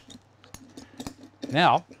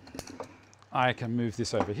 Now, I can move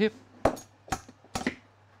this over here.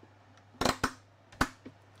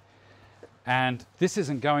 And this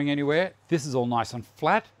isn't going anywhere. This is all nice and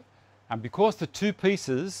flat. And because the two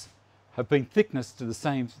pieces have been thickness to the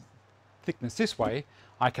same thickness this way,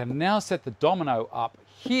 I can now set the domino up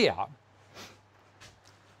here,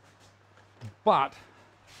 but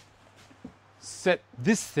set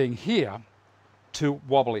this thing here to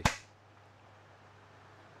wobbly.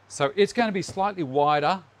 So it's going to be slightly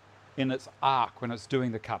wider in its arc when it's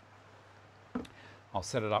doing the cut. I'll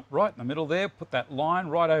set it up right in the middle there, put that line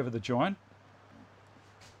right over the joint.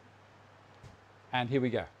 And here we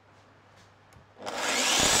go.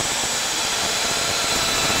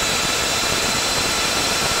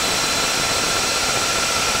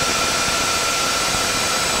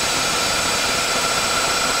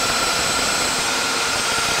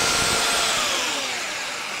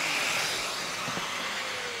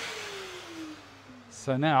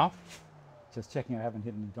 So now, just checking I haven't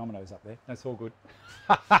hit any dominoes up there. That's all good.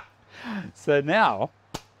 So now,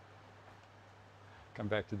 come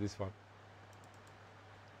back to this one.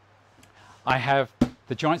 I have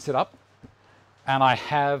the joint set up, and I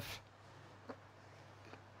have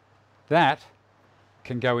that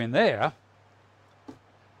can go in there.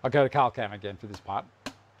 I'll go to Carl cam again for this part.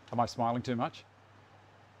 Am I smiling too much?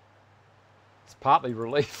 It's partly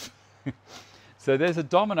relief. So there's a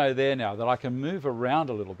domino there now that I can move around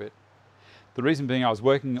a little bit. The reason being I was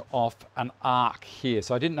working off an arc here,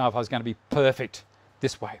 so I didn't know if I was going to be perfect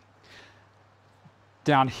this way.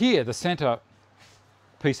 Down here, the center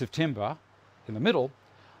piece of timber in the middle,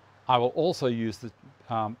 I will also use the,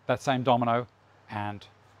 that same domino and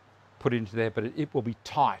put it into there, but it will be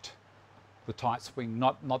tight. The tight swing,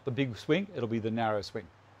 not the big swing, it'll be the narrow swing.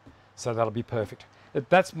 So that'll be perfect.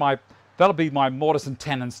 That'll be my mortise and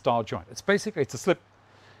tenon style joint. It's basically, it's a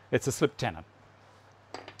slip tenon.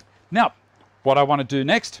 Now, what I want to do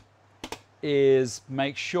next is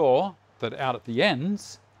make sure that out at the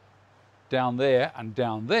ends, down there and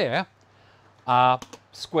down there, are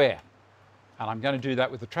square. And I'm going to do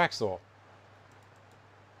that with the track saw.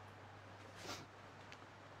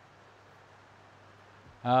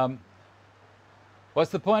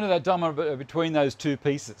 What's the point of that domino between those two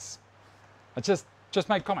pieces? I just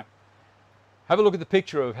made comment. Have a look at the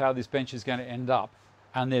picture of how this bench is going to end up.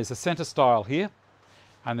 And there's a center style here,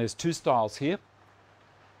 and there's two styles here,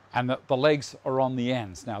 and the legs are on the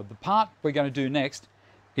ends. Now, the part we're going to do next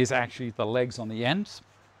is actually the legs on the ends.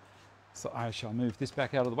 So I shall move this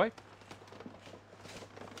back out of the way.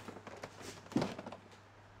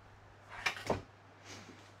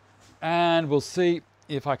 And we'll see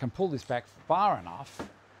if I can pull this back far enough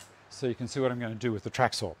so you can see what I'm going to do with the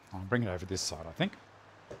track saw. I'll bring it over this side, I think.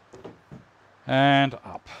 And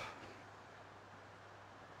up.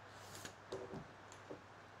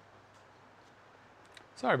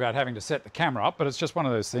 Sorry about having to set the camera up, but it's just one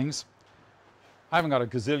of those things. I haven't got a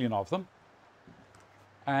gazillion of them.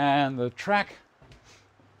 And the track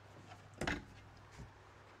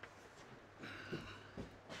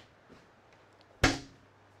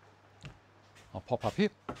I'll pop up here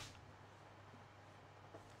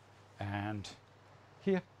and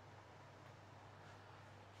here.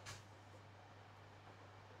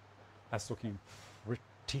 That's looking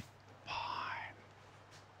pretty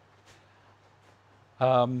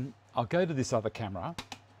fine. I'll go to this other camera,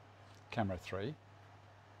 camera 3.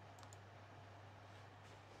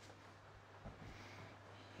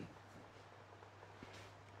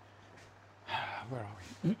 Where are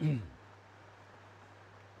we?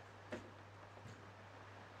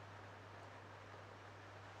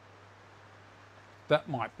 That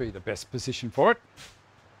might be the best position for it.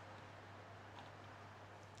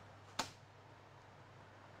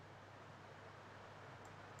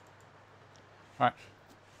 Right.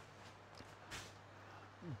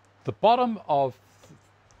 The bottom of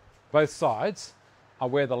both sides are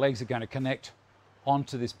where the legs are going to connect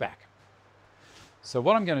onto this back. So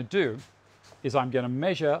what I'm going to do is I'm going to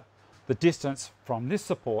measure the distance from this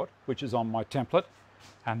support, which is on my template,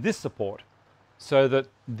 and this support, so that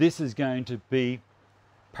this is going to be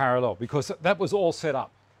parallel, because that was all set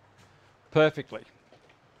up perfectly.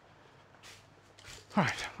 All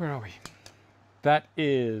right, where are we? That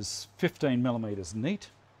is 15 millimeters neat,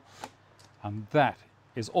 and that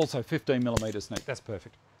is also 15 millimeters neat. That's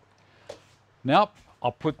perfect. Now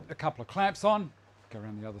I'll put a couple of clamps on, go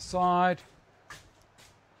around the other side,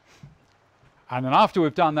 and then after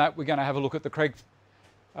we've done that, we're going to have a look at the Kreg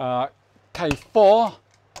K4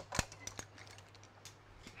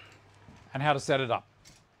 and how to set it up,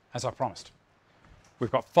 as I promised. We've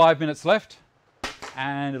got 5 minutes left,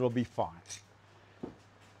 and it'll be fine.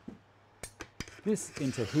 This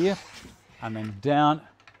into here, and then down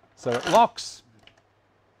so it locks.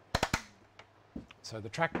 So the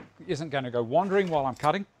track isn't going to go wandering while I'm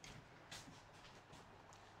cutting.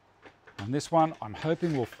 And this one, I'm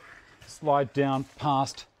hoping will slide down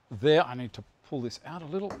past there. I need to pull this out a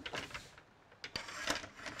little.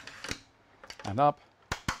 And up.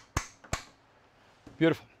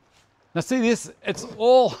 Beautiful. Now see this, it's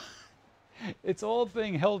all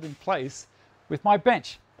being held in place with my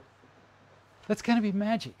bench. That's going to be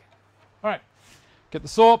magic. All right, get the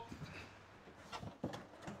saw.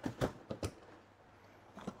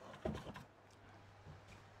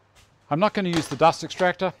 I'm not going to use the dust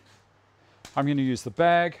extractor. I'm going to use the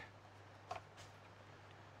bag.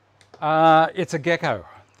 It's a Gecko,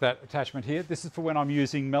 that attachment here. This is for when I'm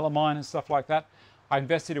using melamine and stuff like that. I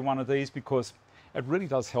invested in one of these because it really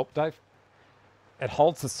does help, Dave. It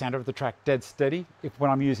holds the center of the track dead steady. If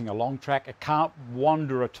when I'm using a long track, it can't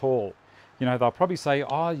wander at all. You know, they'll probably say,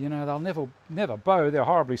 oh, you know, they'll never bow, they're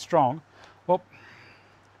horribly strong. Well,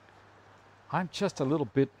 I'm just a little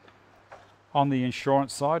bit on the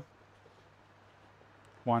insurance side.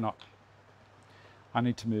 Why not? I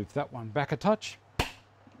need to move that one back a touch.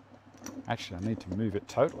 Actually, I need to move it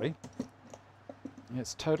totally.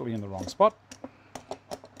 It's totally in the wrong spot.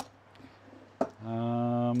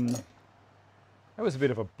 That was a bit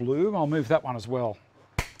of a bloom. I'll move that one as well.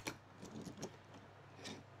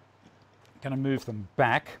 Going to move them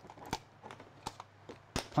back.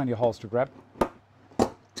 Plenty of holes to grab.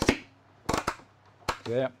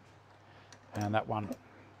 There. And that one.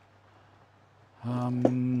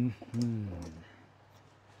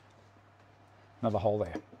 Another hole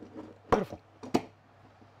there. Beautiful.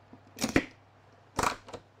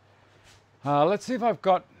 Let's see if I've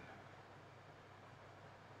got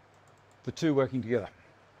the two working together.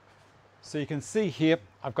 So you can see here,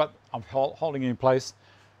 I'm holding it in place.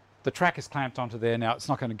 The track is clamped onto there now. It's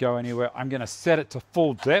not going to go anywhere. I'm going to set it to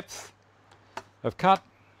full depth of cut,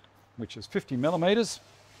 which is 50 millimeters.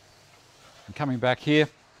 And coming back here,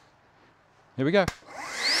 here we go.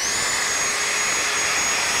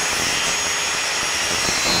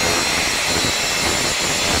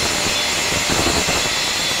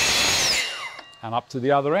 And up to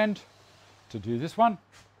the other end to do this one.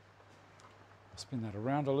 I'll spin that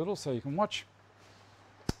around a little so you can watch.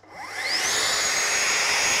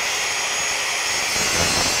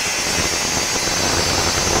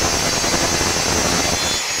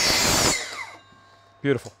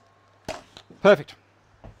 Beautiful. Perfect.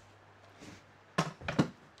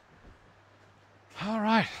 All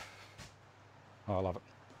right. Oh, I love it.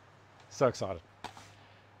 So excited.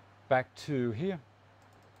 Back to here.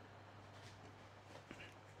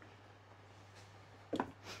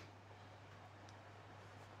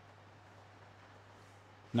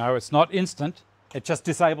 No, it's not instant. It just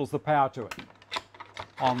disables the power to it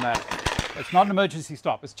on that. It's not an emergency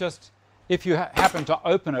stop. It's just if you happen to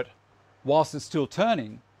open it whilst it's still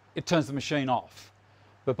turning, it turns the machine off.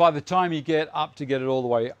 But by the time you get up to get it all the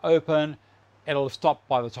way open, it'll have stopped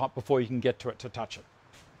by the time before you can get to it to touch it.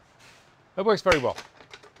 It works very well.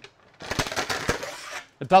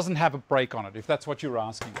 It doesn't have a brake on it, if that's what you're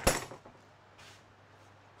asking.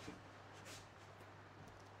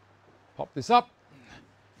 Pop this up,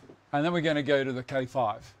 and then we're going to go to the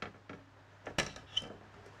K5.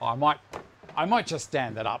 I might just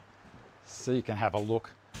stand that up so you can have a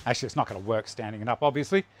look. Actually, it's not going to work standing it up,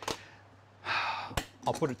 obviously.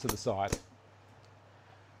 I'll put it to the side.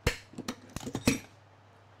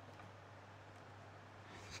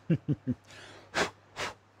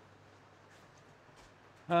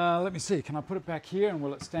 Let me see, can I put it back here and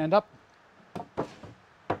will it stand up?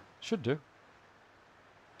 Should do.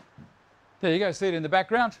 There you go, see it in the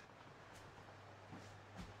background?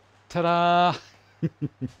 Ta-da!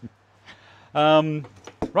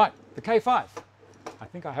 Right, the K5. I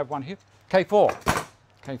think I have one here. K4.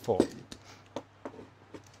 K4.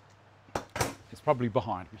 It's probably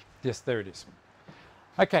behind me. Yes, there it is.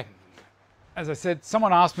 Okay. As I said,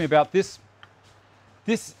 someone asked me about this.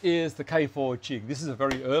 This is the K4 jig. This is a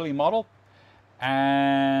very early model,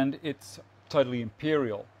 and it's totally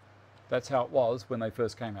imperial. That's how it was when they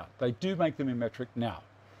first came out. They do make them in metric now.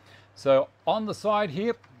 So on the side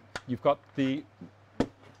here, you've got the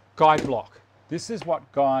guide block. This is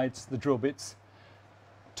what guides the drill bits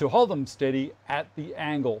to hold them steady at the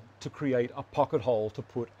angle to create a pocket hole to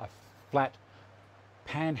put a flat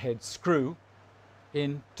pan head screw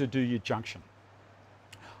in to do your junction.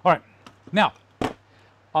 All right, now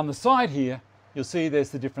on the side here, you'll see there's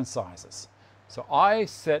the different sizes. So I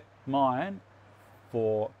set mine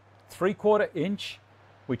for 3/4 inch,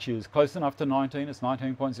 which is close enough to 19, it's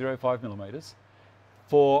 19.05 millimeters,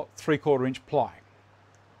 for 3/4 inch ply.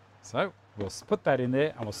 So we'll put that in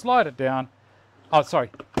there and we'll slide it down. Oh, sorry,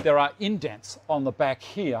 there are indents on the back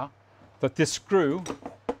here that this screw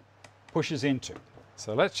pushes into.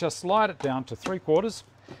 So let's just slide it down to 3/4,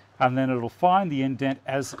 and then it'll find the indent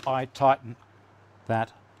as I tighten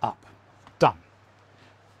that up. Done.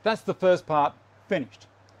 That's the first part finished.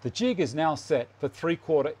 The jig is now set for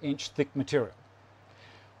 3/4 inch thick material.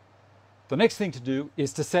 The next thing to do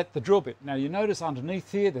is to set the drill bit. Now you notice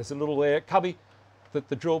underneath here there's a little air cubby that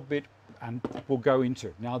the drill bit will go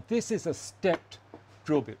into. Now this is a stepped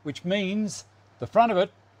drill bit, which means the front of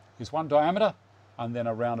it is one diameter, and then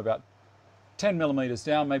around about 10 millimeters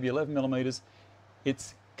down, maybe 11 millimeters,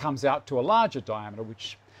 it comes out to a larger diameter,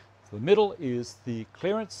 which the middle is the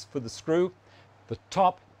clearance for the screw. The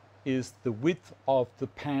top is the width of the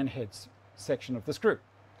pan heads section of the screw.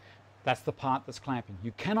 That's the part that's clamping.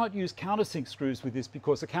 You cannot use countersink screws with this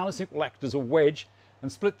because the countersink will act as a wedge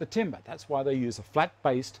and split the timber. That's why they use a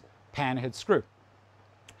flat-based pan head screw.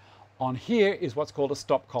 On here is what's called a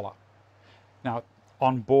stop collar. Now,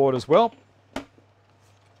 on board as well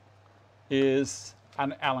is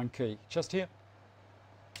an Allen key, just here.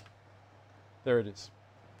 There it is.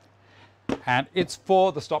 And it's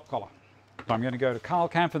for the stop collar. So I'm going to go to Carl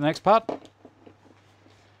Cam for the next part.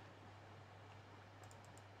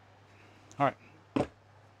 All right.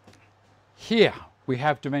 Here we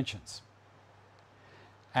have dimensions.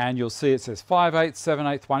 And you'll see it says 5/8,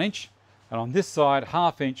 7/8, 1 inch. And on this side,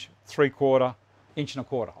 1/2 inch, 3/4, 1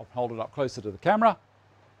 1/4. I'll hold it up closer to the camera.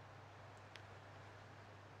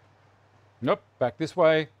 Nope, back this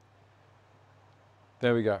way.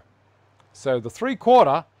 There we go. So the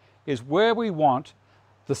 3/4 is where we want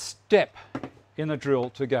the step in the drill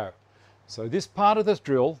to go. So this part of this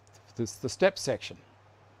drill, this the step section.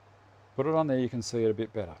 Put it on there, you can see it a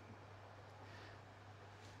bit better.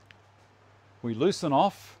 We loosen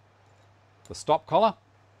off the stop collar,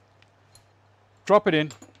 drop it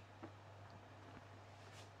in,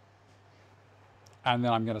 and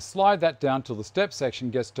then I'm going to slide that down till the step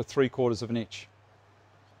section gets to 3/4 of an inch.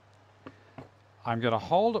 I'm going to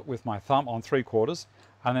hold it with my thumb on 3/4,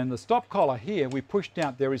 and then the stop collar here, we push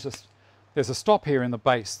down. There's a stop here in the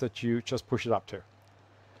base that you just push it up to.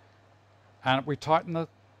 And we tighten it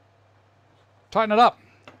up,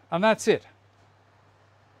 and that's it.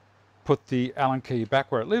 Put the Allen key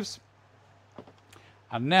back where it lives.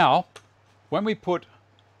 And now, when we put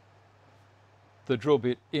the drill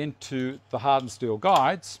bit into the hardened steel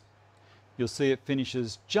guides, you'll see it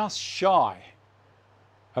finishes just shy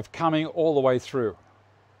of coming all the way through.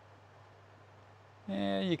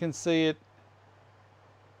 Yeah, you can see it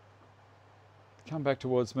come back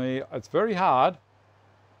towards me. It's very hard.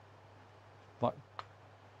 Like,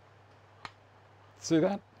 see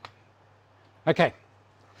that? Okay,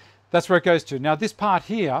 that's where it goes to. Now this part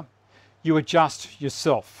here, you adjust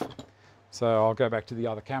yourself. So I'll go back to the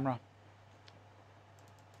other camera.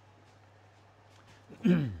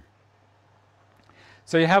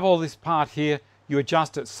 So you have all this part here, you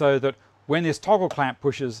adjust it so that when this toggle clamp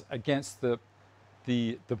pushes against the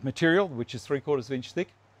material, which is 3/4 inch thick,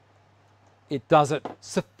 it does it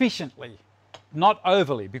sufficiently, not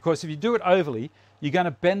overly, because if you do it overly, you're going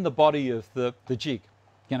to bend the body of the jig.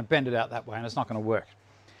 You're going to bend it out that way and it's not going to work.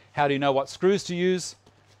 How do you know what screws to use?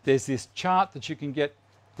 There's this chart that you can get.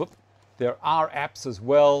 Whoop, there are apps as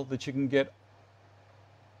well that you can get,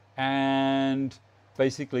 and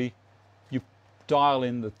basically you dial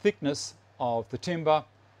in the thickness of the timber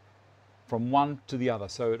from one to the other.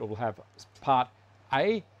 So it will have part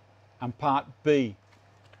A and part B.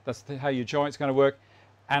 That's how your joint's going to work,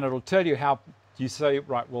 and it'll tell you how you say,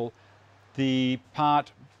 right, well, the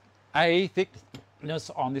part A thickness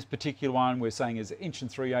on this particular one we're saying is 1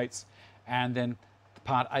 3/8 inches, and then the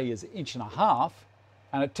part A is 1.5 inches,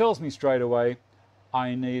 and it tells me straight away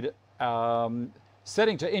I need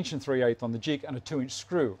setting to 1 3/8 on the jig and a 2-inch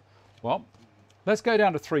screw. Well, let's go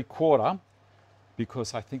down to 3/4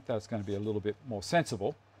 because I think that's going to be a little bit more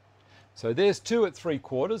sensible. So there's 2 at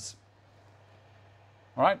 3/4.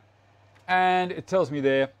 All right, and it tells me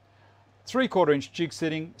there 3/4 inch jig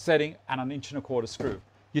setting and an 1 1/4 screw.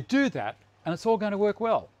 You do that and it's all going to work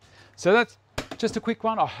well. So that's just a quick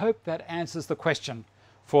one. I hope that answers the question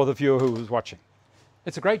for the viewer who was watching.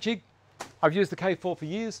 It's a great jig. I've used the K4 for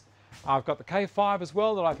years. I've got the K5 as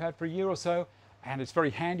well that I've had for a year or so, and it's very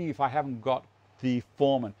handy if I haven't got the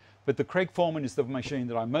Foreman. But the Kreg Foreman is the machine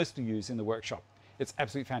that I mostly use in the workshop. It's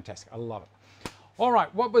absolutely fantastic. I love it. All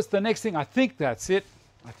right, what was the next thing? I think that's it.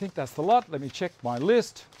 I think that's the lot. Let me check my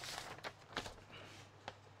list.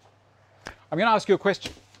 I'm going to ask you a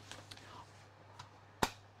question.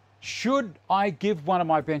 Should I give one of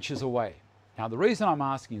my benches away? Now, the reason I'm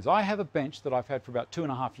asking is I have a bench that I've had for about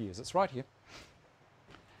 2.5 years. It's right here.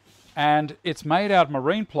 And it's made out of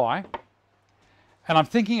marine ply. And I'm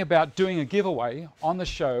thinking about doing a giveaway on the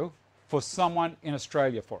show for someone in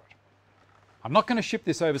Australia for it. I'm not going to ship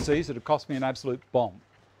this overseas. It would cost me an absolute bomb.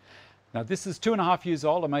 Now, this is 2.5 years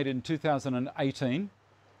old. I made it in 2018.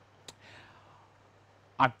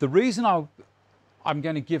 The reason I'm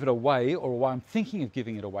going to give it away, or why I'm thinking of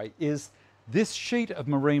giving it away, is this sheet of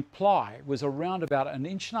marine ply was around about 1.5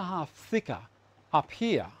 inches thicker up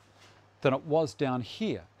here than it was down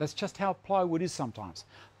here. That's just how plywood is sometimes.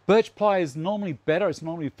 Birch ply is normally better. It's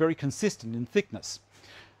normally very consistent in thickness.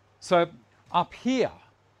 So up here,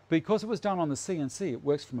 because it was done on the CNC, it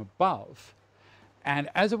works from above. And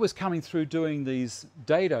as it was coming through doing these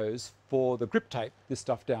dados for the grip tape, this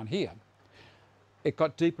stuff down here, it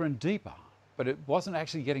got deeper and deeper. But it wasn't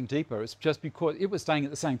actually getting deeper. It's just because it was staying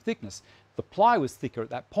at the same thickness. The ply was thicker at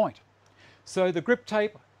that point. So the grip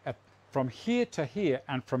tape from here to here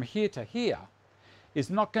and from here to here is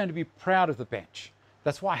not going to be proud of the bench.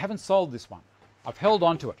 That's why I haven't sold this one. I've held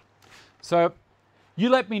on to it. So you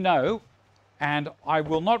let me know, and I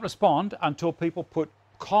will not respond until people put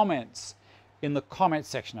comments in the comment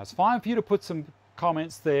section. It's fine for you to put some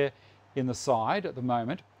comments there in the side at the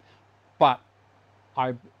moment, but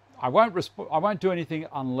I won't do anything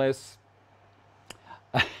unless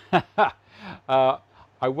I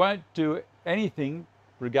won't do anything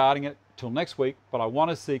regarding it till next week, but I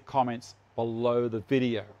want to see comments below the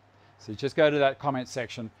video. So just go to that comment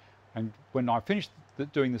section, and when I finish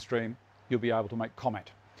doing the stream, you'll be able to make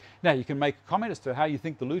comment. Now, you can make a comment as to how you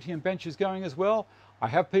think the Lutyen bench is going as well. I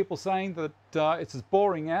have people saying that it's as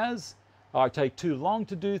boring as, I take too long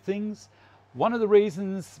to do things. One of the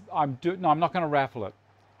reasons I'm not going to raffle it.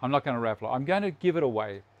 I'm not going to raffle it. I'm going to give it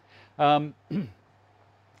away.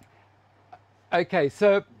 Okay,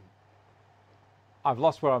 so I've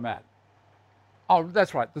lost where I'm at. Oh,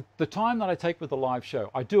 that's right. The time that I take with the live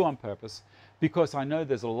show, I do on purpose because I know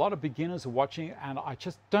there's a lot of beginners watching, and I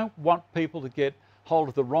just don't want people to get hold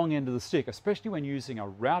of the wrong end of the stick, especially when using a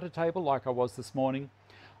router table like I was this morning.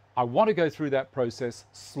 I want to go through that process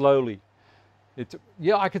slowly.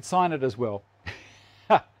 Yeah, I could sign it as well.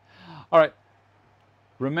 All right.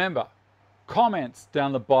 Remember, comments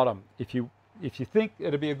down the bottom. If you think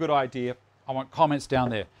it'd be a good idea, I want comments down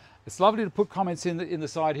there. It's lovely to put comments in the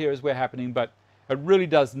side here as we're happening, but it really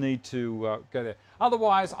does need to go there.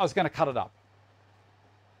 Otherwise, I was going to cut it up.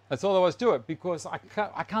 That's all there was to it, because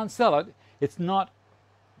I can't sell it. It's not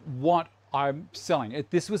what I'm selling.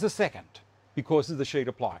 This was a second because of the sheet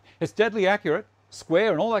of ply. It's deadly accurate,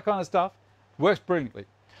 square and all that kind of stuff. Works brilliantly.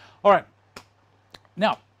 All right.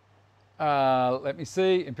 Now, let me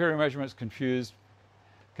see. Imperial measurements confused.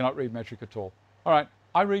 Cannot read metric at all. All right.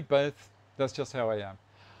 I read both. That's just how I am.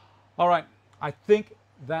 All right. I think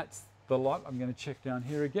that's the lot. I'm going to check down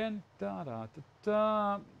here again.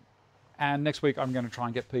 And next week, I'm going to try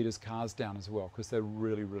and get Peter's cars down as well, because they're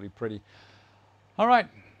really, really pretty. All right.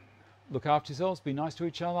 Look after yourselves. Be nice to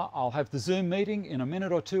each other. I'll have the Zoom meeting in a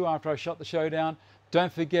minute or two after I shut the show down.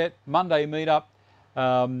 Don't forget, Monday meetup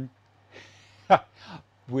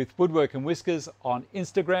with Woodwork and Whiskers on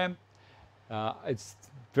Instagram. It's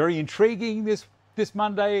very intriguing this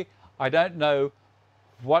Monday. I don't know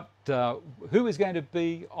who is going to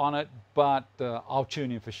be on it, but I'll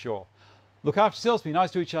tune in for sure. Look after yourselves, be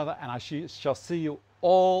nice to each other, and I shall see you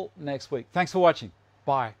all next week. Thanks for watching.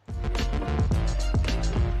 Bye.